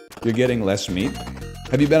you're getting less meat.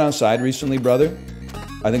 Have you been outside recently, brother?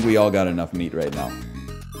 I think we all got enough meat right now.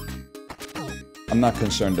 I'm not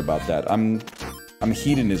concerned about that. I'm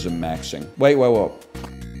hedonism maxing. Wait.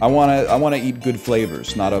 I wanna eat good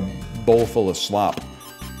flavors, not a bowl full of slop.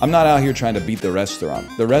 I'm not out here trying to beat the restaurant.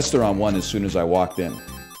 The restaurant won as soon as I walked in.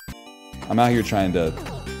 I'm out here trying to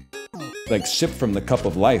like sip from the cup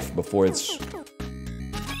of life before it's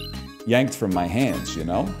yanked from my hands, you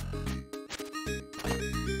know?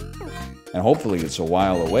 And hopefully it's a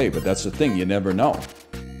while away, but that's the thing, you never know.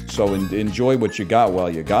 So enjoy what you got while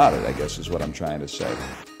you got it, I guess is what I'm trying to say.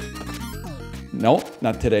 Nope,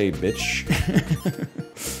 not today, bitch.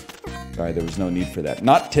 Sorry, there was no need for that.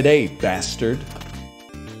 Not today, bastard.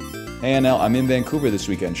 Hey, NL, I'm in Vancouver this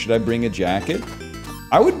weekend. Should I bring a jacket?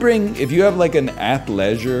 I would bring, if you have like an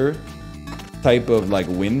athleisure type of like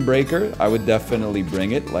windbreaker, I would definitely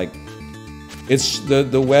bring it. Like, it's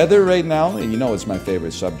the weather right now, and you know it's my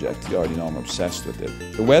favorite subject. You already know I'm obsessed with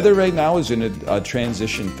it. The weather right now is in a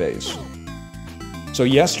transition phase. So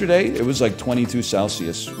yesterday, it was like 22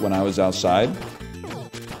 Celsius when I was outside.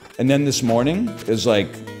 And then this morning, it was like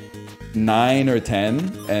 9 or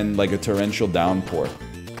 10 and like a torrential downpour.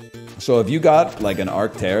 So if you got like an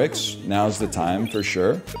Arc'teryx, now's the time for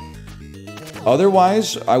sure.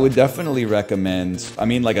 Otherwise, I would definitely recommend, I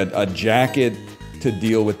mean, like a jacket to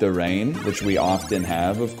deal with the rain, which we often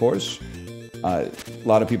have, of course. A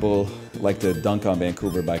lot of people like to dunk on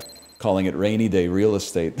Vancouver by calling it rainy day real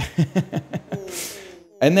estate.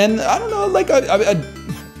 And then, I don't know, like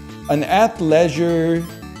an athleisure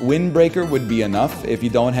windbreaker would be enough. If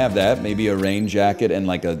you don't have that, maybe a rain jacket and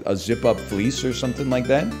like a zip-up fleece or something like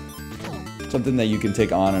that. Something that you can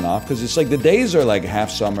take on and off. Because it's like the days are like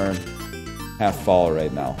half summer, half fall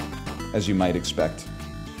right now, as you might expect.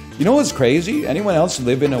 You know what's crazy? Anyone else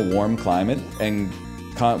live in a warm climate and,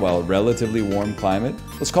 well, relatively warm climate?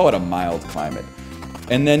 Let's call it a mild climate.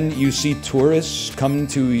 And then you see tourists come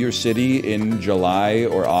to your city in July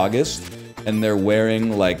or August and they're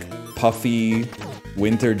wearing like puffy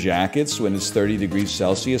winter jackets when it's 30 degrees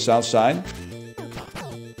Celsius outside.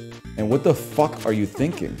 And what the fuck are you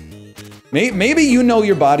thinking? Maybe you know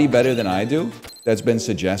your body better than I do. That's been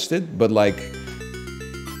suggested, but like,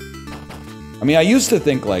 I mean, I used to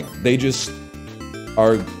think like they just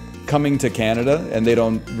are coming to Canada and they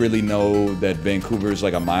don't really know that Vancouver is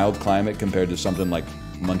like a mild climate compared to something like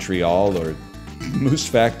Montreal or Moose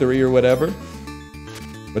Factory or whatever.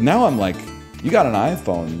 But now I'm like, you got an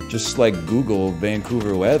iPhone, just like Google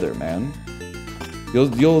Vancouver weather, man.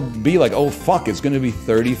 You'll be like, oh fuck, it's gonna be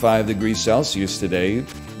 35 degrees Celsius today.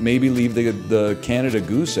 Maybe leave the Canada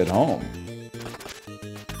Goose at home.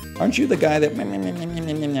 Aren't you the guy that...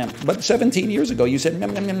 But 17 years ago, you said...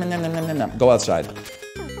 Go outside.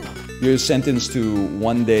 You're sentenced to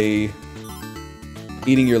 1 day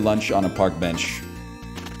eating your lunch on a park bench.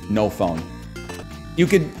 No phone. You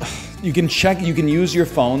can use your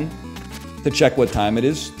phone to check what time it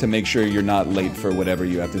is to make sure you're not late for whatever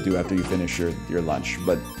you have to do after you finish your lunch.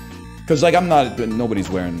 But... Because, like, nobody's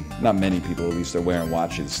wearing... Not many people, at least, are wearing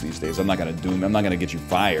watches these days. I'm not going to get you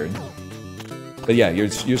fired. But yeah, you're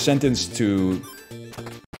sentenced to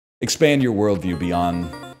expand your worldview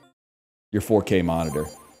beyond your 4K monitor.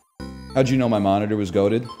 How'd you know my monitor was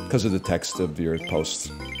goated? Because of the text of your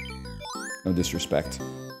post. No disrespect.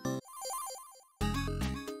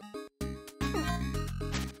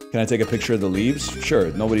 Can I take a picture of the leaves?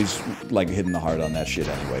 Sure, nobody's like hitting the heart on that shit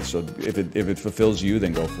anyway. So if it fulfills you,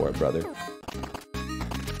 then go for it, brother.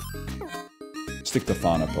 Stick to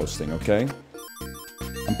fauna posting, okay?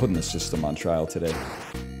 I'm putting the system on trial today.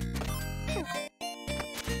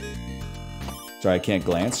 Sorry, I can't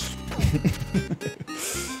glance.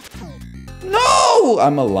 No!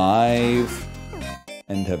 I'm alive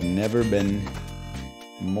and have never been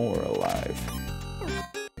more alive.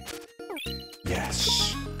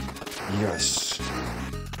 Yes. Yes.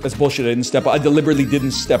 That's bullshit. I deliberately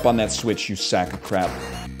didn't step on that switch, you sack of crap.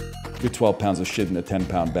 You're 12 pounds of shit in a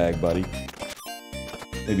 10-pound bag, buddy.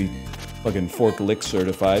 Maybe fucking forklift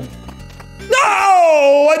certified.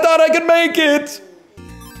 No! I thought I could make it!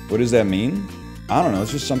 What does that mean? I don't know.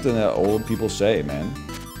 It's just something that old people say, man.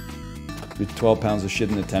 You're 12 pounds of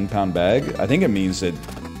shit in a 10-pound bag? I think it means that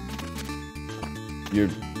you're,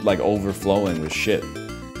 like, overflowing with shit.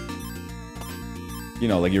 You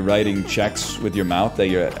know, like you're writing checks with your mouth that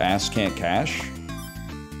your ass can't cash.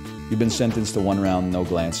 You've been sentenced to 1 round, no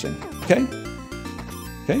glancing. Okay?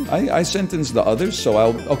 Okay, I sentenced the others, so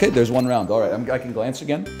okay, there's 1 round. All right, I can glance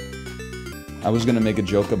again. I was going to make a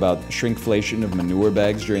joke about shrinkflation of manure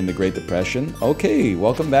bags during the Great Depression. Okay,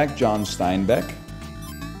 welcome back, John Steinbeck.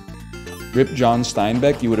 Rip John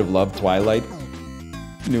Steinbeck, you would have loved Twilight.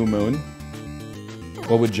 New Moon.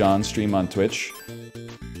 What would John stream on Twitch?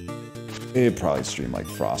 He'd probably stream like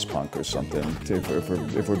Frostpunk or something,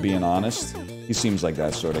 if we're being honest. He seems like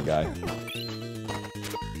that sort of guy.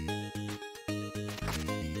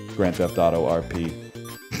 Grand Theft Auto RP.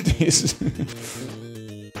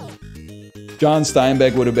 John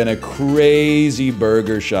Steinbeck would have been a crazy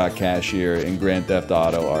burger shop cashier in Grand Theft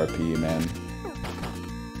Auto RP, man.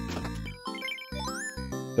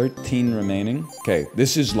 13 remaining. Okay,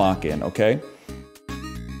 this is lock-in, okay?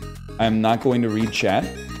 I'm not going to read chat.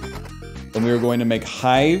 And we are going to make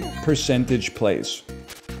high percentage plays.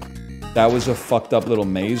 That was a fucked up little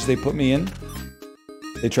maze they put me in.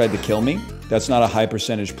 They tried to kill me. That's not a high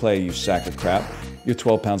percentage play, you sack of crap. You're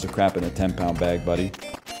 12 pounds of crap in a 10-pound bag, buddy.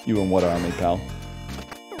 You in what army, pal?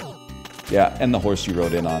 Yeah, and the horse you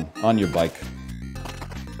rode in on your bike.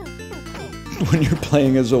 When you're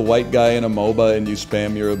playing as a white guy in a MOBA and you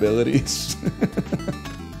spam your abilities.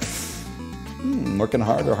 Working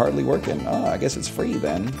hard or hardly working? Oh, I guess it's free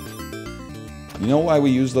then. You know why we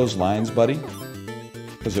use those lines, buddy?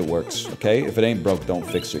 Because it works, okay? If it ain't broke, don't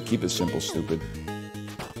fix it. Keep it simple, stupid.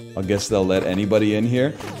 I guess they'll let anybody in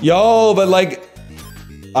here. Yo, but like,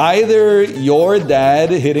 either your dad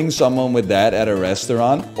hitting someone with that at a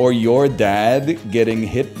restaurant or your dad getting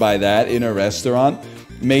hit by that in a restaurant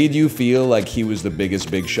made you feel like he was the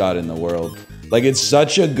biggest big shot in the world. Like, it's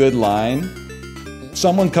such a good line.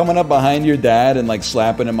 Someone coming up behind your dad and like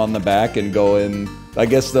slapping him on the back and going, I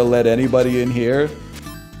guess they'll let anybody in here.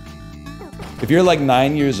 If you're like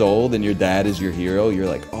 9 years old and your dad is your hero, you're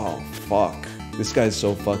like, oh, fuck. This guy's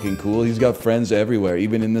so fucking cool. He's got friends everywhere,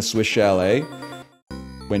 even in the Swiss chalet.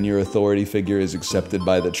 When your authority figure is accepted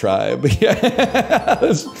by the tribe. Yeah.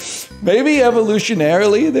 Maybe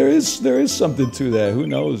evolutionarily there is something to that. Who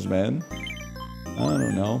knows, man? I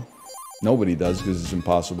don't know. Nobody does because it's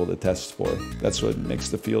impossible to test for. That's what makes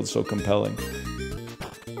the field so compelling.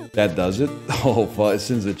 That does it? Oh, fuck, it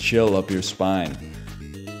sends a chill up your spine.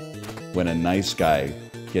 When a nice guy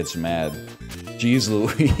gets mad. Jeez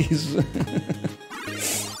Louise.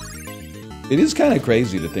 It is kind of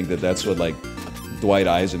crazy to think that that's what, like, Dwight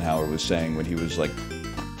Eisenhower was saying when he was, like,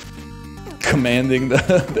 commanding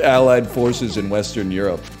the Allied forces in Western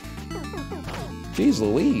Europe. Jeez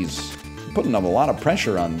Louise. Putting up a lot of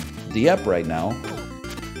pressure on Dieppe right now.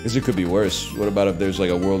 Because it could be worse. What about if there's, like,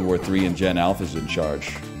 a World War III and Gen Alpha's in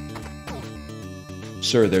charge?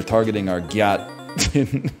 Sir, they're targeting our Gyat.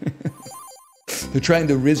 They're trying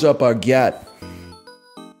to rizz up our Gyat.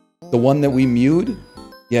 The one that we mewed?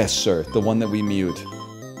 Yes, sir, the one that we mewed.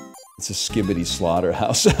 It's a skibbity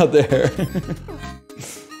slaughterhouse out there.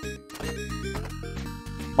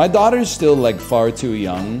 My daughter's still like far too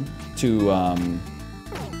young to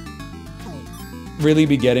really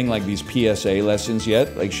be getting like these PSA lessons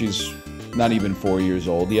yet. Like she's not even 4 years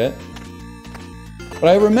old yet. But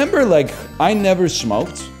I remember like I never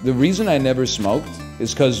smoked. The reason I never smoked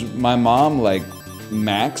is because my mom like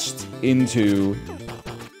maxed into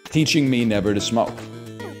teaching me never to smoke.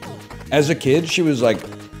 As a kid, she was like,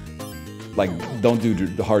 don't do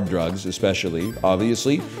hard drugs, especially,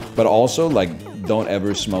 obviously, but also, like, don't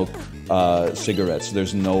ever smoke cigarettes.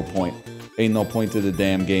 There's no point. Ain't no point to the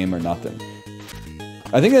damn game or nothing.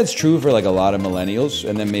 I think that's true for, like, a lot of millennials,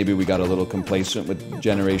 and then maybe we got a little complacent with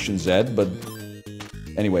Generation Z, but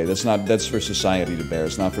anyway, that's for society to bear.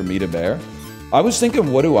 It's not for me to bear. I was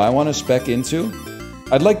thinking, what do I want to spec into?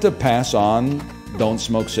 I'd like to pass on don't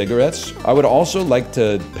smoke cigarettes. I would also like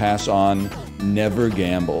to pass on never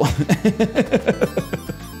gamble. No!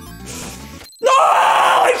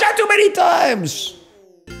 I shot too many times!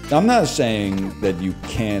 I'm not saying that you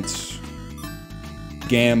can't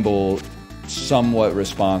gamble somewhat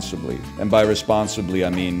responsibly. And by responsibly, I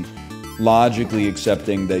mean logically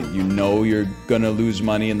accepting that you know you're gonna lose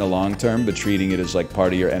money in the long term, but treating it as like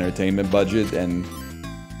part of your entertainment budget and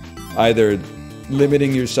either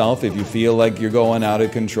limiting yourself if you feel like you're going out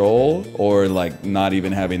of control or like not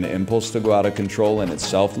even having the impulse to go out of control and it's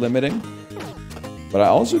self-limiting. But I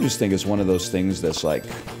also just think it's one of those things that's like,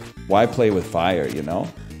 why play with fire, you know?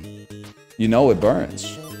 You know it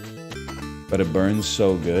burns, but it burns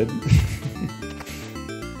so good.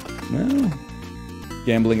 Well,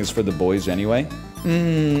 gambling is for the boys anyway.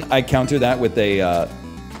 I counter that with a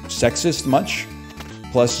sexist much,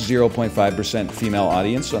 plus 0.5% female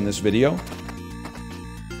audience on this video.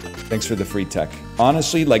 Thanks for the free tech.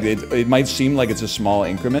 Honestly, like it might seem like it's a small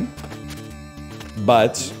increment,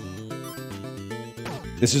 but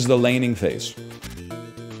this is the laning phase.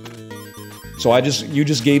 So you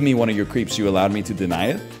just gave me one of your creeps. You allowed me to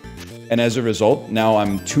deny it. And as a result, now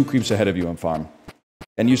I'm 2 creeps ahead of you on farm.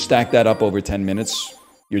 And you stack that up over 10 minutes,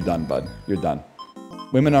 you're done, bud. You're done.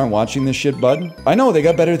 Women aren't watching this shit, bud. I know, they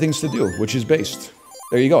got better things to do, which is based.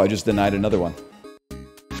 There you go, I just denied another one.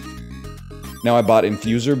 Now I bought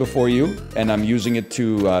Infuser before you, and I'm using it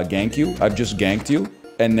to gank you. I've just ganked you,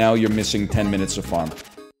 and now you're missing 10 minutes of farm.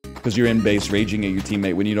 Because you're in base raging at your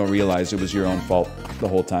teammate when you don't realize it was your own fault the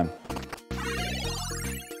whole time.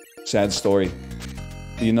 Sad story.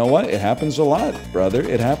 You know what? It happens a lot, brother.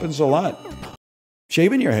 It happens a lot.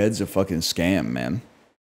 Shaving your head's a fucking scam, man.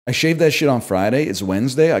 I shaved that shit on Friday. It's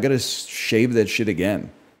Wednesday. I gotta shave that shit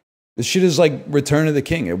again. This shit is like Return of the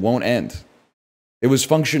King. It won't end. It was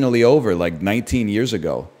functionally over like 19 years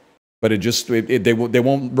ago. But they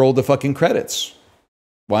won't roll the fucking credits.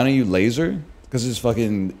 Why don't you laser? Because it's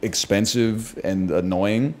fucking expensive and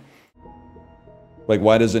annoying. Like,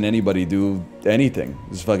 why doesn't anybody do anything?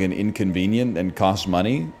 It's fucking inconvenient and costs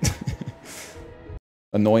money.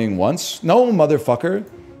 Annoying once? No, motherfucker.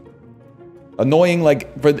 Annoying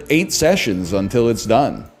like for 8 sessions until it's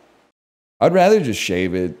done. I'd rather just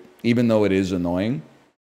shave it, even though it is annoying.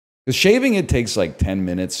 Because shaving it takes like 10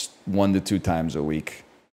 minutes, 1 to 2 times a week.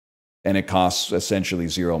 And it costs essentially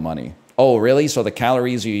 0 money. Oh, really? So the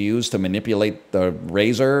calories you use to manipulate the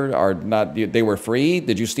razor are not, they were free?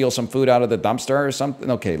 Did you steal some food out of the dumpster or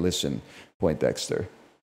something? Okay, listen, Poindexter.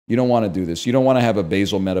 You don't want to do this. You don't want to have a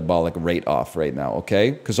basal metabolic rate off right now,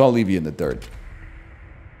 okay? Because I'll leave you in the dirt.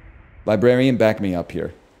 Librarian, back me up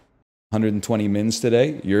here. 120 mins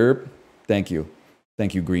today. Thank you.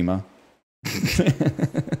 Thank you, Grima. I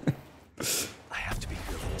have to be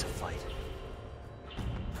willing to fight.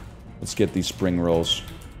 Let's get these spring rolls.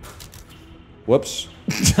 Whoops.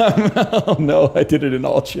 Oh no, I did it in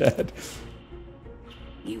all chat.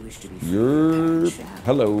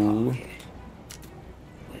 Hello. Well,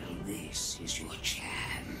 this is your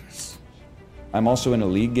chance. I'm also in a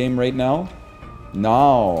league game right now.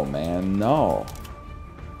 No, man, no.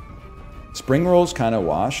 Spring rolls kind of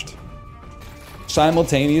washed.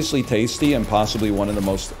 Simultaneously tasty and possibly one of the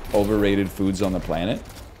most overrated foods on the planet.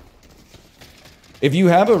 If you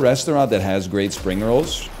have a restaurant that has great spring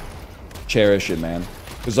rolls, cherish it, man.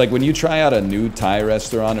 Because like when you try out a new Thai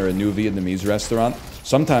restaurant or a new Vietnamese restaurant,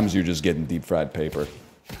 sometimes you're just getting deep fried paper.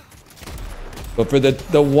 But for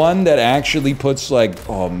the one that actually puts like,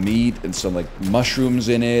 oh, meat and some like mushrooms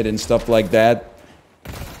in it and stuff like that,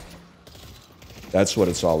 that's what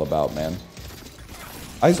it's all about, man.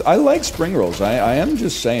 I like spring rolls. I am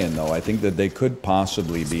just saying, though, I think that they could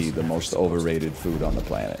possibly be the most overrated food on the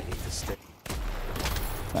planet.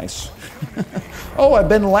 Nice. Oh, I've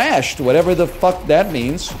been lashed, whatever the fuck that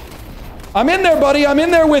means. I'm in there, buddy. I'm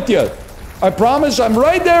in there with you. I promise I'm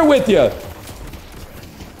right there with you.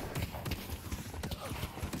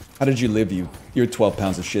 How did you live, you? You're 12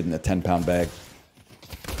 pounds of shit in a 10-pound bag.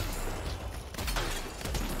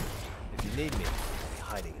 If you need me, I'll be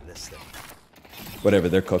hiding in this thing. Whatever,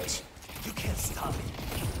 they're cooked. You can't stop me.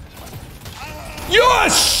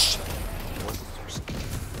 Yes!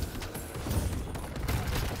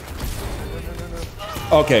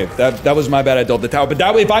 Okay, that was my bad. I dove the tower. But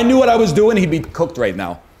that way, if I knew what I was doing, he'd be cooked right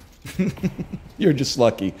now. You're just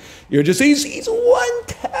lucky. You're just, he's one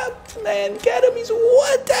tap, man. Get him. He's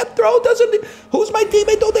one tap throw. Doesn't, who's my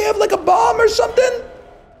teammate? Don't they have like a bomb or something?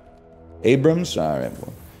 Abrams? All right,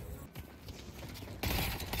 well.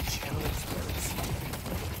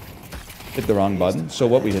 Hit the wrong button. So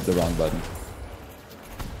what? We hit the wrong button.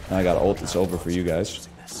 Now I got ult. It's over for you guys.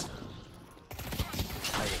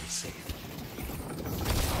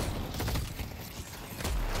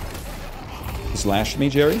 Slashed me,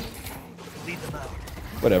 Jerry?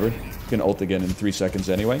 Whatever. You can ult again in 3 seconds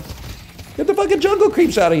anyway. Get the fucking jungle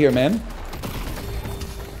creeps out of here, man.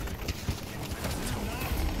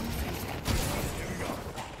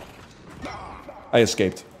 I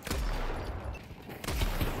escaped.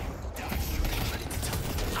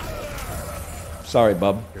 Sorry,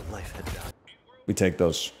 bub. We take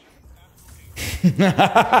those.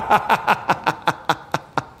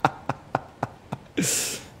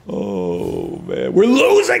 Oh, man. We're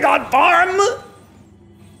losing on farm?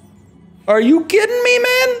 Are you kidding me,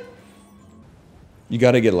 man? You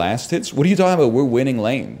gotta get last hits? What are you talking about? We're winning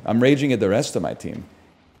lane. I'm raging at the rest of my team.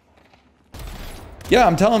 Yeah,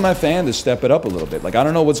 I'm telling my fan to step it up a little bit. Like, I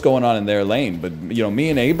don't know what's going on in their lane, but, you know, me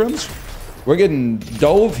and Abrams, we're getting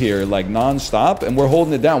dove here, like, non-stop, and we're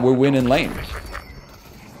holding it down. We're winning lane.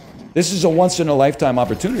 This is a once-in-a-lifetime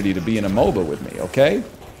opportunity to be in a MOBA with me, okay?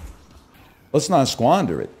 Let's not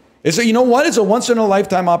squander it. You know what? It's a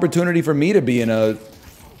once-in-a-lifetime opportunity for me to be in a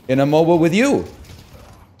MOBA with you.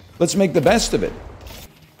 Let's make the best of it.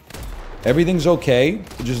 Everything's okay.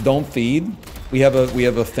 Just don't feed. We have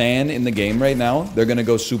a fan in the game right now. They're gonna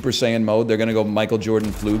go Super Saiyan mode. They're gonna go Michael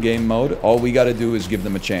Jordan flu game mode. All we gotta do is give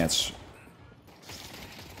them a chance.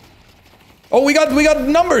 Oh, we got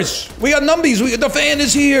numbers. We got numbies. The fan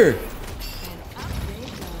is here.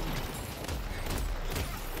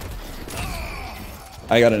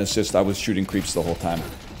 I got an assist. I was shooting creeps the whole time.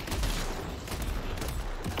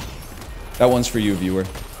 That one's for you, viewer.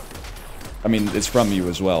 I mean, it's from you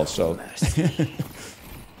as well, so.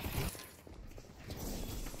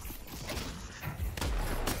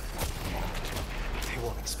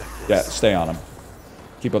 Yeah, stay on him.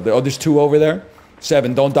 Keep up there. Oh, there's two over there.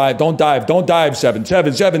 7, don't dive, don't dive, don't dive. 7,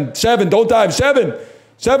 7, 7, 7, don't dive. 7,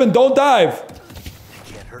 7, don't dive.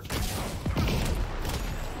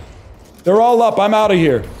 They're all up. I'm out of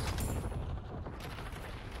here.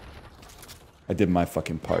 I did my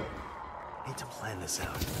fucking part. Need to plan this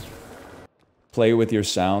out. Play with your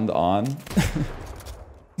sound on.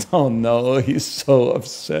 Oh no, he's so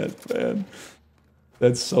upset, man.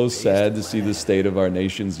 That's so sad to see the state of our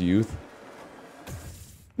nation's youth.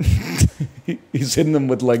 He's hitting them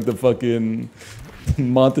with like the fucking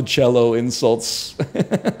Monticello insults.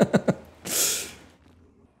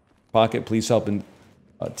 Pocket, please help and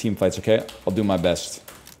Team fights, okay? I'll do my best.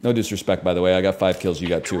 No disrespect, by the way. I got 5 kills, you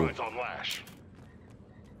got 2.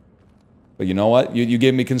 But you know what? You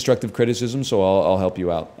gave me constructive criticism, so I'll help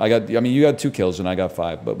you out. I mean, you got 2 kills and I got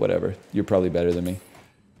 5, but whatever. You're probably better than me.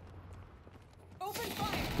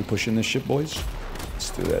 We pushing this shit, boys? Let's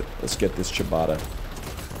do that. Let's get this ciabatta.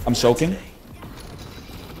 I'm soaking.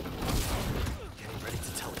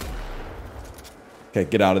 Okay,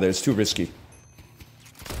 get out of there. It's too risky.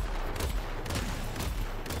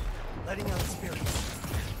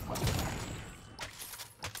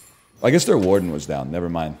 I guess their warden was down. Never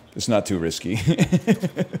mind. It's not too risky.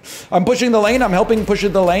 I'm pushing the lane. I'm helping push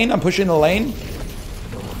the lane. I'm pushing the lane.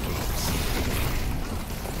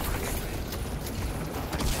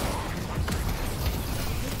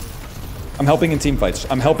 I'm helping in team fights.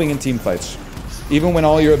 I'm helping in team fights. Even when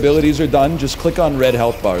all your abilities are done, just click on red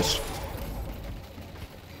health bars.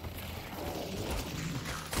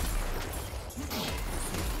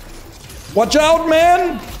 Watch out,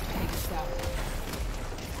 man!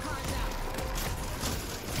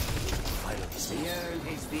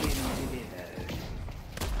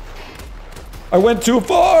 I went too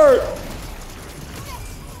far!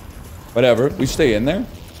 Whatever, we stay in there.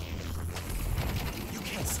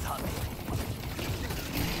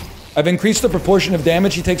 I've increased the proportion of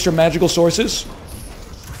damage he takes from magical sources.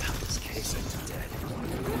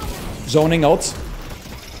 Zoning ult.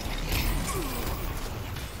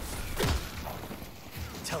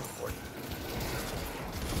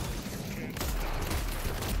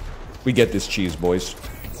 We get this cheese, boys.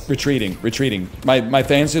 Retreating, retreating. My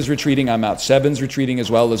fans is retreating, I'm out. 7's retreating as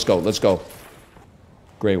well. Let's go, let's go.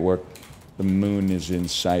 Great work. The moon is in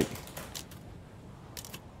sight.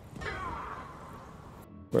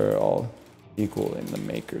 We're all equal in the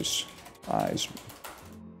Maker's eyes.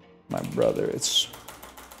 My brother, it's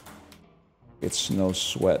no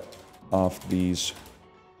sweat off these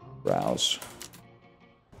brows.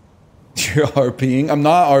 You're RPing? I'm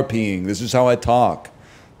not RPing. This is how I talk.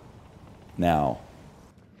 Now.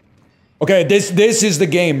 Okay, this is the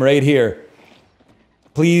game right here.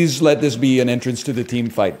 Please let this be an entrance to the team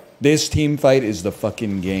fight. This team fight is the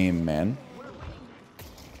fucking game, man.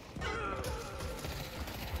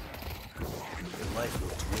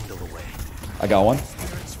 I got one.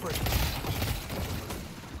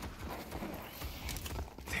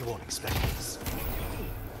 They won't expect this.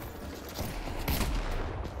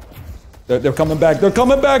 They're coming back. They're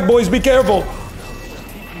coming back, boys. Be careful.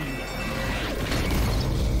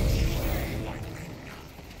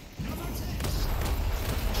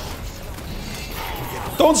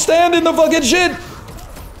 Don't stand in the fucking shit.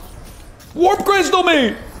 Warp crystal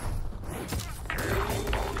me.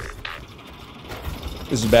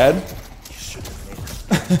 This is bad.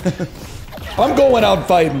 I'm going out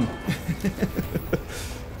fighting.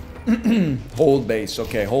 Hold base.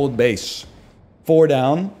 Okay, hold base. 4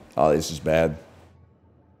 down. Oh, this is bad.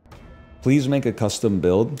 Please make a custom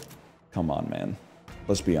build. Come on, man.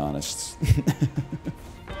 Let's be honest.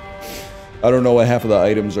 I don't know what half of the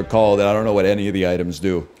items are called, and I don't know what any of the items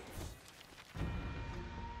do.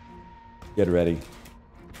 Get ready.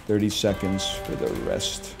 30 seconds for the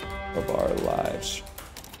rest of our lives.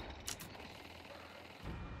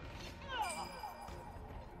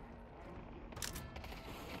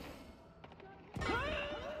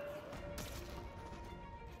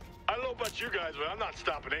 You guys, but I'm not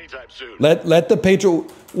stopping anytime soon. Let the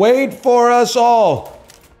patriot wait for us all.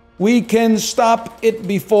 We can stop it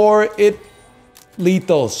before it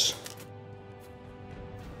lethals.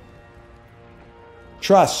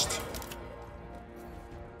 Trust.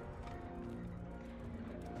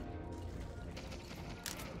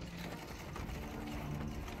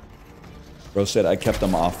 Bro said I kept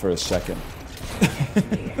them off for a second.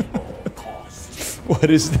 What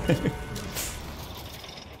is that?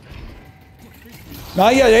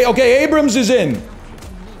 Not yet. Okay, Abrams is in.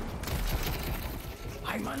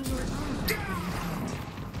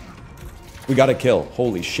 We got a kill.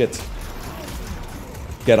 Holy shit.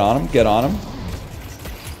 Get on him. Get on him.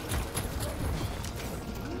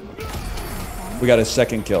 We got a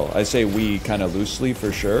second kill. I say we kind of loosely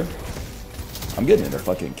for sure. I'm getting in a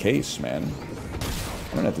fucking case, man.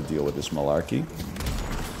 I'm gonna have to deal with this malarkey.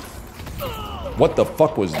 What the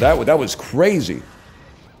fuck was that? That was crazy.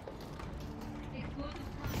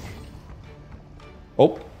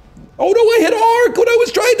 Oh. Oh no, I hit R when I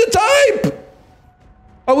was trying to type!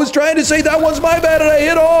 I was trying to say that one's my bad and I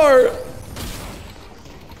hit R!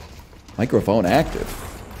 Microphone active.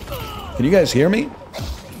 Can you guys hear me?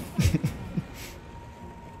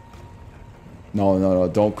 No, no, no,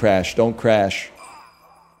 don't crash, don't crash.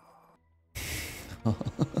 The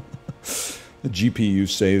GPU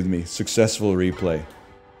saved me. Successful replay.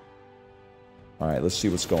 Alright, let's see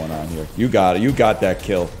what's going on here. You got it. You got that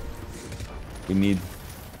kill. We need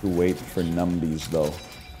to wait for numbies, though.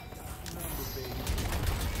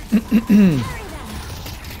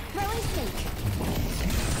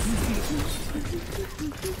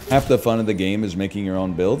 Half the fun of the game is making your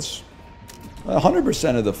own builds.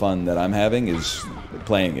 100% of the fun that I'm having is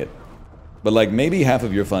playing it. But like maybe half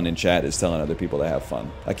of your fun in chat is telling other people to have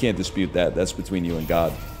fun. I can't dispute that. That's between you and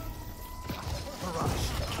God.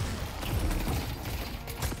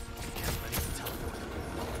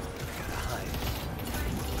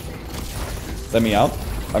 Let me out.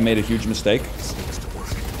 I made a huge mistake.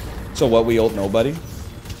 So what, we ult nobody?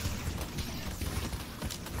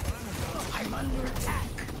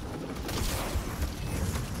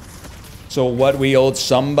 So what, we ult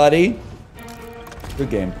somebody? Good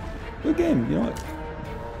game. Good game, you know what?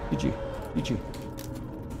 GG. GG.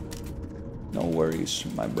 No worries,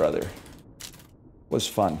 my brother. Was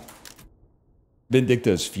fun. Vindicta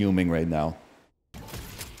is fuming right now.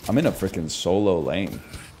 I'm in a freaking solo lane.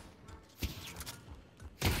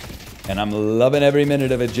 And I'm loving every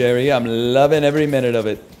minute of it, Jerry. I'm loving every minute of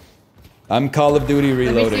it. I'm Call of Duty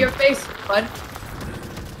reloading. Let me see your face, bud.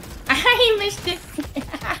 I missed it.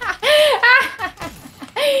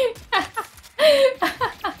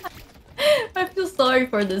 I feel sorry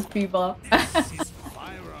for this Bebop.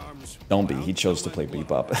 Don't be. He chose to play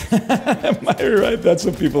Bebop. Am I right? That's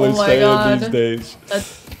what people are saying these days.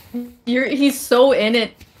 He's so in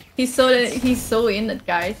it. He's so in it,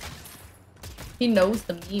 guys. He knows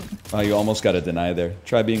the meme. Oh, you almost got to deny there.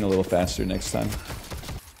 Try being a little faster next time.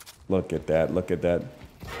 Look at that. Look at that.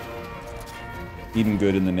 Eating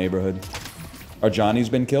good in the neighborhood. Our Johnny's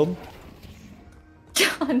been killed?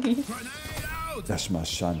 Johnny. That's my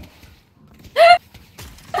son.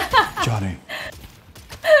 Johnny.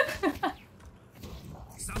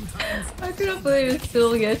 I couldn't believe it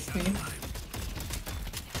still gets me.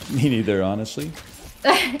 Me neither, honestly.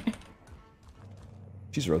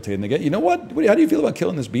 She's rotating the gate. You know what? How do you feel about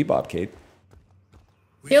killing this Bebop, Kate?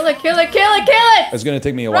 Kill it, kill it, kill it, kill it! It's gonna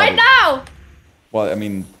take me a while. Right now! Well, I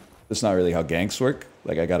mean, that's not really how ganks work.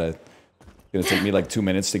 Like, it's gonna take me like 2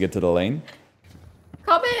 minutes to get to the lane.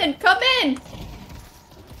 Come in, come in!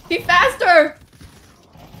 Be faster!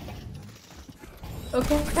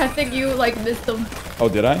 Okay, I think you like missed him. Oh,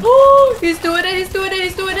 did I? Oh, he's doing it, he's doing it,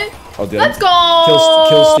 he's doing it! Oh, did Let's I? go!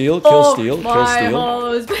 Kill steal, kill steal, kill My steal.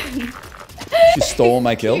 husband. She stole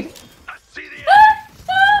my kill.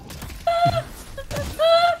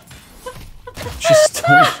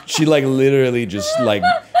 She like literally just like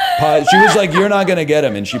she was like, you're not gonna get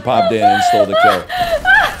him, and she popped in and stole the kill.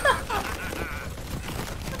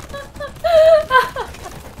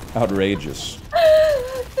 Outrageous.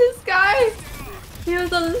 This guy, he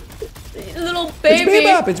was a little baby. It's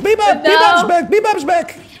Bebop, it's Bebop, Bebop's back, Bebop's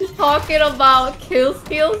back. He's talking about kill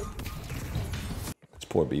skills. It's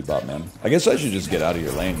poor Bebop, man. I guess I should just get out of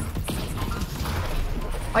your lane.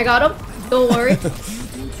 I got him. Don't worry.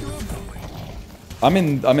 I'm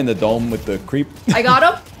in the dome with the creep. I got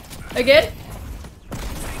him. Again.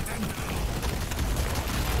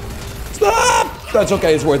 Stop! That's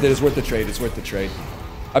okay. It's worth it. It's worth the trade. It's worth the trade.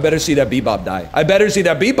 I better see that Bebop die. I better see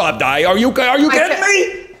that Bebop die. Are you kidding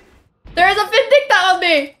me? There's a Vindicta on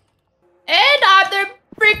me, and I'm their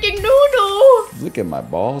freaking Nunu. Look at my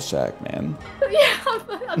ball sack, man. Yeah.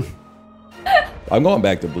 I'm going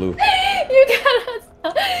back to blue. You gotta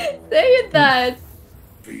stop saying that.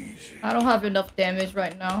 I don't have enough damage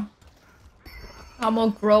right now. I'm a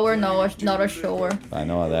grower, not a shower. I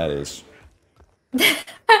know how that is.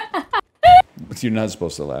 But you're not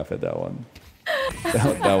supposed to laugh at that one.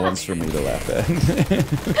 That one's for me to laugh at.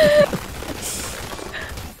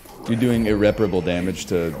 You're doing irreparable damage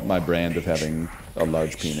to my brand of having a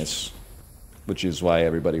large penis, which is why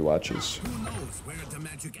everybody watches.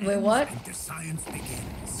 Wait, what?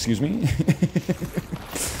 Excuse me?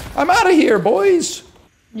 I'm out of here, boys!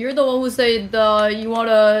 You're the one who said you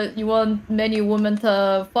want many women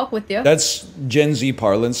to fuck with you. That's Gen Z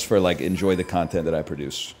parlance for like enjoy the content that I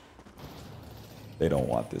produce. They don't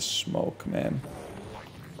want this smoke, man.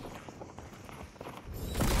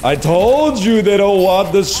 I told you they don't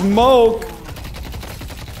want the smoke.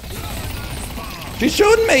 She's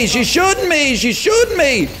shooting me, she's shooting me, she's shooting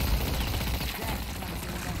me.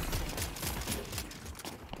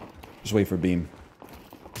 Just wait for beam.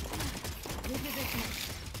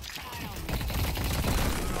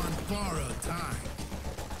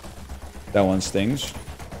 That one stings.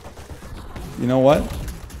 You know what?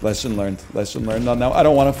 Lesson learned. Lesson learned on that. I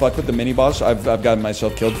don't want to fuck with the mini boss. I've gotten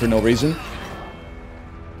myself killed for no reason.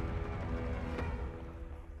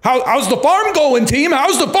 How's the farm going, team?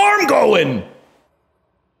 How's the farm going?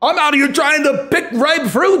 I'm out here trying to pick ripe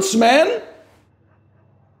fruits, man.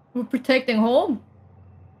 We're protecting home.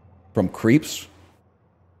 From creeps.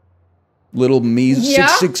 Little me, Yeah.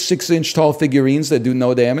 6'inch tall figurines that do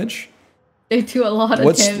no damage. They do a lot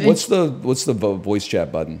of damage. What's the voice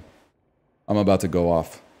chat button? I'm about to go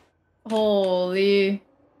off. Holy.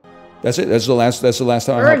 That's it. That's the last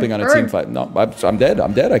time I'm helping on a team fight. No, I'm dead.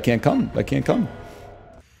 I'm dead. I can't come. I can't come.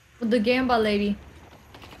 With the Gamba lady.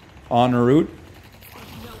 En route.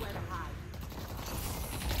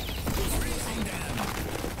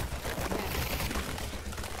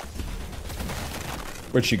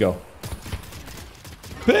 Where'd she go?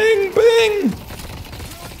 Bing, bing!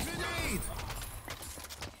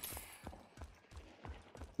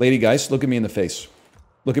 Lady guys, look at me in the face.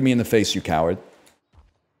 Look at me in the face, you coward.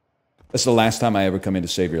 That's the last time I ever come in to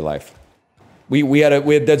save your life. We had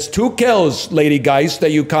that's 2 kills, lady guys,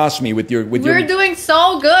 that you cost me with your We're doing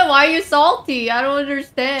so good. Why are you salty? I don't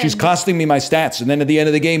understand. She's costing me my stats, and then at the end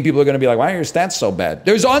of the game, people are going to be like, "Why are your stats so bad?"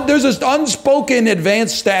 There's this unspoken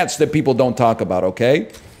advanced stats that people don't talk about.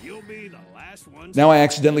 Okay. Now I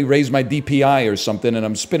accidentally raised my DPI or something, and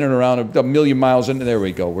I'm spinning around a million miles, and there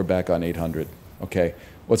we go. We're back on 800. Okay,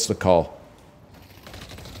 what's the call?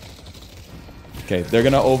 Okay, they're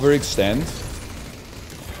gonna overextend.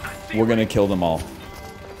 We're gonna kill them all.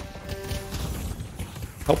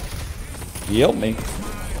 Help! Help me!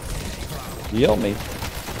 Help me!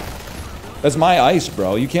 That's my ice,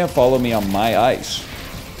 bro. You can't follow me on my ice.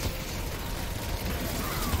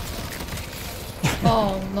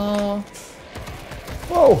 Oh no.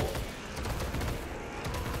 Whoa!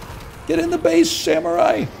 Get in the base,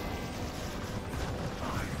 samurai!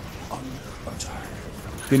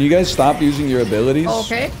 Can you guys stop using your abilities?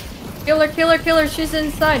 Okay. Kill her, kill her, kill her. She's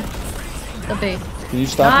inside the base. Can you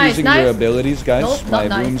stop using your abilities, guys? Nope, My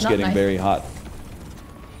not room's nice, getting not very hot.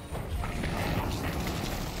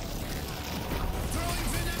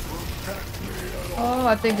 Oh,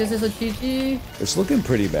 I think this is a GG. It's looking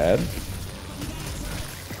pretty bad.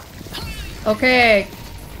 Okay.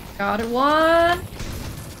 Got it, one.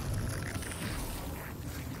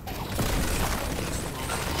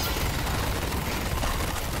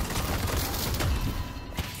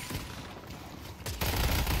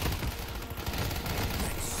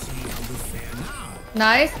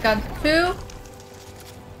 Nice, got 2.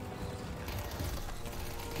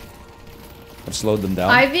 I've slowed them down.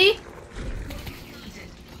 Ivy.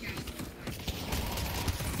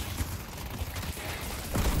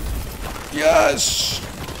 Yes!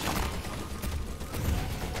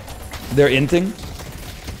 They're inting.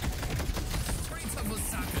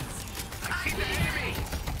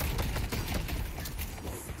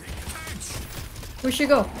 Where'd she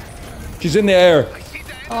go? She's in the air.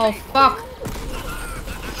 Oh, fuck.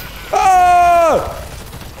 Ah!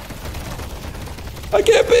 I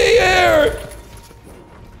can't be here!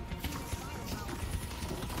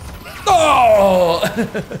 Oh!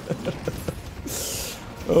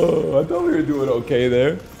 Oh, I thought we were doing okay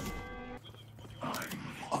there. I'm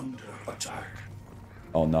under attack.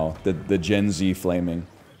 Oh no, the Gen Z flaming.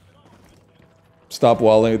 Stop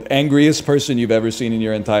walling. Angriest person you've ever seen in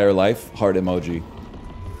your entire life. Heart emoji.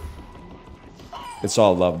 It's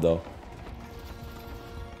all love though.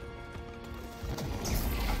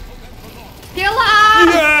 Kill her!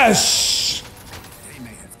 Yes!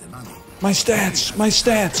 My stats, my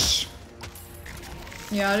stats.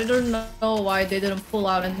 Yeah, I don't know why they didn't pull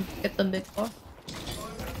out and get the mid bar.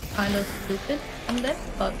 Kind of stupid on that,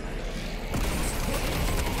 but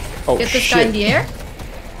Oh get this shit. guy in the air.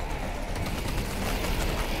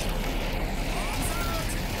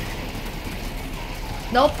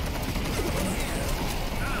 Nope.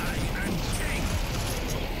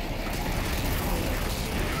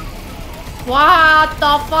 What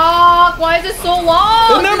the fuck? Why is it so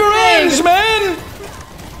long? It never ends, man!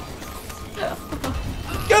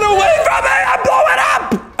 Get away from it! I'm blowing up!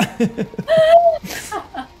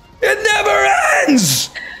 It never ends!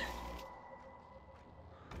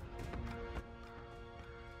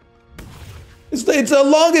 It's the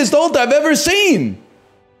longest ult I've ever seen!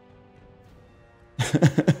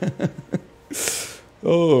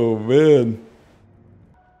 Oh, man.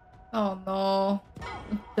 Oh no.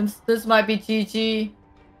 This might be GG.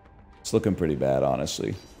 It's looking pretty bad,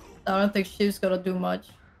 honestly. I don't think she's gonna do much.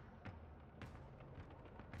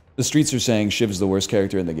 The streets are saying Shiv's the worst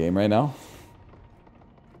character in the game right now.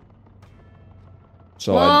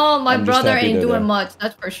 So Well, my I'm just brother happy ain't that, doing much,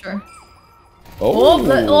 that's for sure. Oh,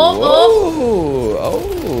 oh.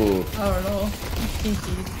 oh. I don't know. GG.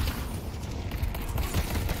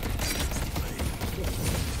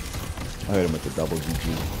 I hit him with the double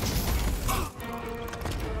GG.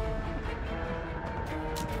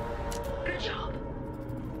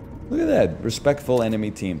 at that. Respectful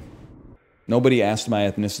enemy team. Nobody asked my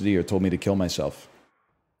ethnicity or told me to kill myself.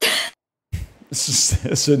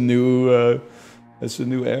 It's a new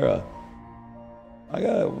era. I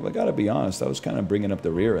gotta be honest. I was kind of bringing up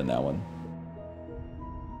the rear in that one.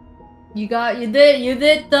 You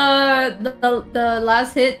did the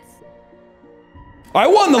last hits. I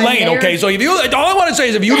won the lane, okay? So if you, all I want to say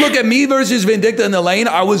is if you look at me versus Vindicta in the lane,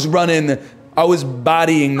 I was bodying the lane. I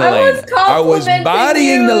was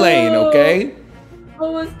bodying the lane, okay? I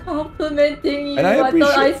was complimenting you. And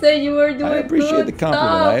I said you were doing I appreciate the good compliment.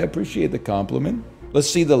 stuff. I appreciate the compliment. Let's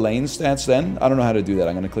see the lane stats then. I don't know how to do that.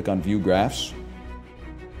 I'm going to click on view graphs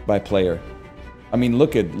by player. I mean,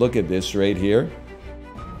 look at this right here.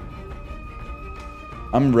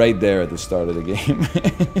 I'm right there at the start of the game.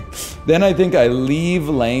 Then I think I leave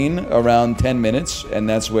lane around 10 minutes, and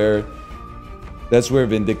that's where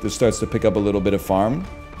Vindicta starts to pick up a little bit of farm.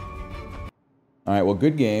 All right, well,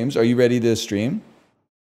 good games. Are you ready to stream?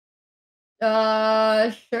 Sure.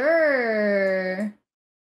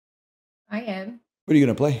 I am. What are you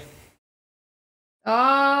gonna play?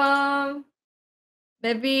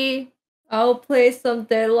 Maybe I'll play some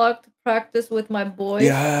Deadlock to practice with my boys,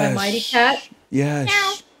 my mighty cat. Yes.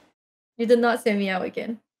 Meow. You did not say meow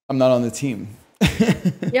again. I'm not on the team.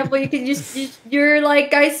 Yeah, but you can you're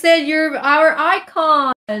like I said, you're our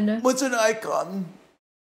icon. What's an icon?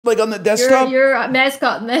 Like on the desktop? You're a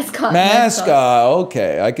mascot.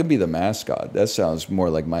 Okay, I could be the mascot. That sounds more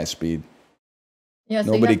like my speed. Yeah,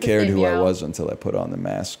 so nobody cared who I was until I put on the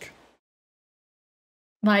mask.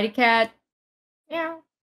 Mighty cat. Meow.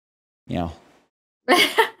 Meow.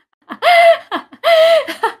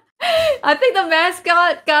 I think the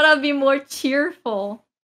mascot gotta be more cheerful.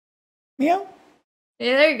 Meow.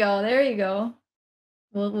 Yeah, there you go. There you go.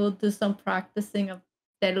 We'll do some practicing of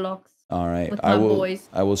deadlocks. All right. With my boys.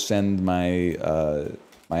 I will send my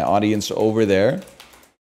my audience over there.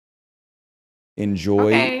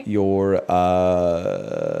 Enjoy your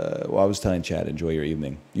well, I was telling Chad, enjoy your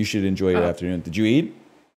evening. You should enjoy your afternoon. Did you eat?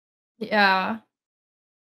 Yeah.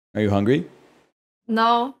 Are you hungry?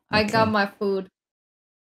 No, Okay. I got my food.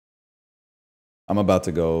 I'm about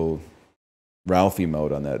to go Ralphie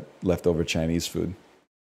mode on that leftover Chinese food.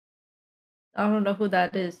 I don't know who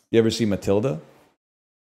that is. You ever see Matilda?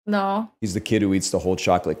 No. He's the kid who eats the whole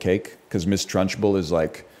chocolate cake because Miss Trunchbull is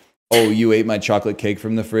like, oh, you ate my chocolate cake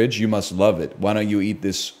from the fridge? You must love it. Why don't you eat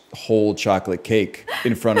this whole chocolate cake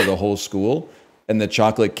in front of the whole school? And the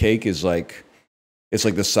chocolate cake is like, it's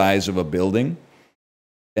like the size of a building.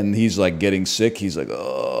 And he's like getting sick. He's like,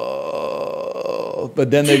 oh.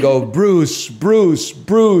 But then they go, Bruce, Bruce,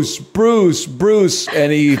 Bruce, Bruce, Bruce.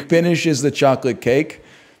 And he finishes the chocolate cake.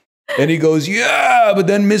 And he goes, yeah. But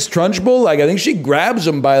then Miss Trunchbull, like, I think she grabs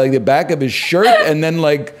him by like the back of his shirt. And then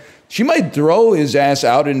like, she might throw his ass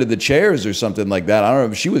out into the chairs or something like that. I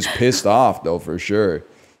don't know. She was pissed off though, for sure.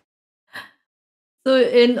 So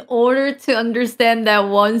in order to understand that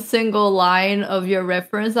one single line of your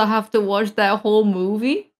reference, I have to watch that whole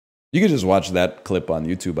movie? You could just watch that clip on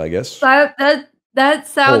YouTube, I guess. That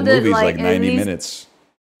sounded whole movie's like 90 minutes.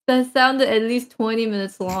 That sounded at least 20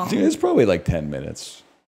 minutes long. Dude, it's probably like 10 minutes.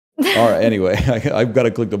 All right, anyway, I've got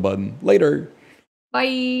to click the button. Later.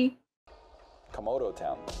 Bye. Komodo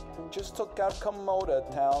Town. Just took out Komodo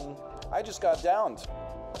Town. I just got downed.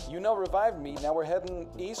 You know, revived me. Now we're heading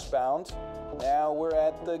eastbound. Now we're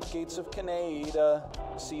at the gates of Canada.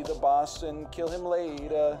 See the boss and kill him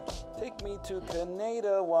later. Take me to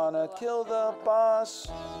Canada. Wanna kill the boss.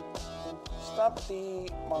 Stop the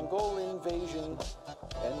Mongol invasion.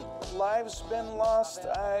 And lives been lost.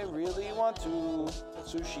 I really want to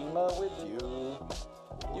Tsushima with you.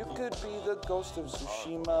 You could be the ghost of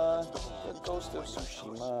Tsushima. The ghost of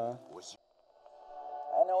Tsushima.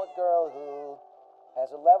 I know a girl who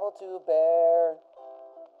has a level 2 bear.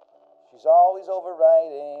 She's always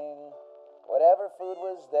overriding whatever food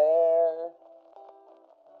was there.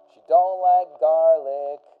 She don't like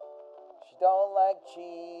garlic. She don't like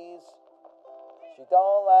cheese. She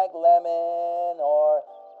don't like lemon or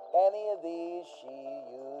any of these. She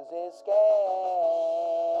uses scampi.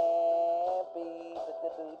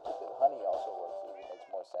 Honey also works. It makes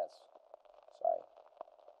more sense. Sorry.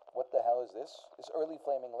 What the hell is this? It's early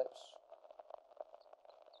flaming lips.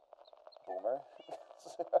 Boomer.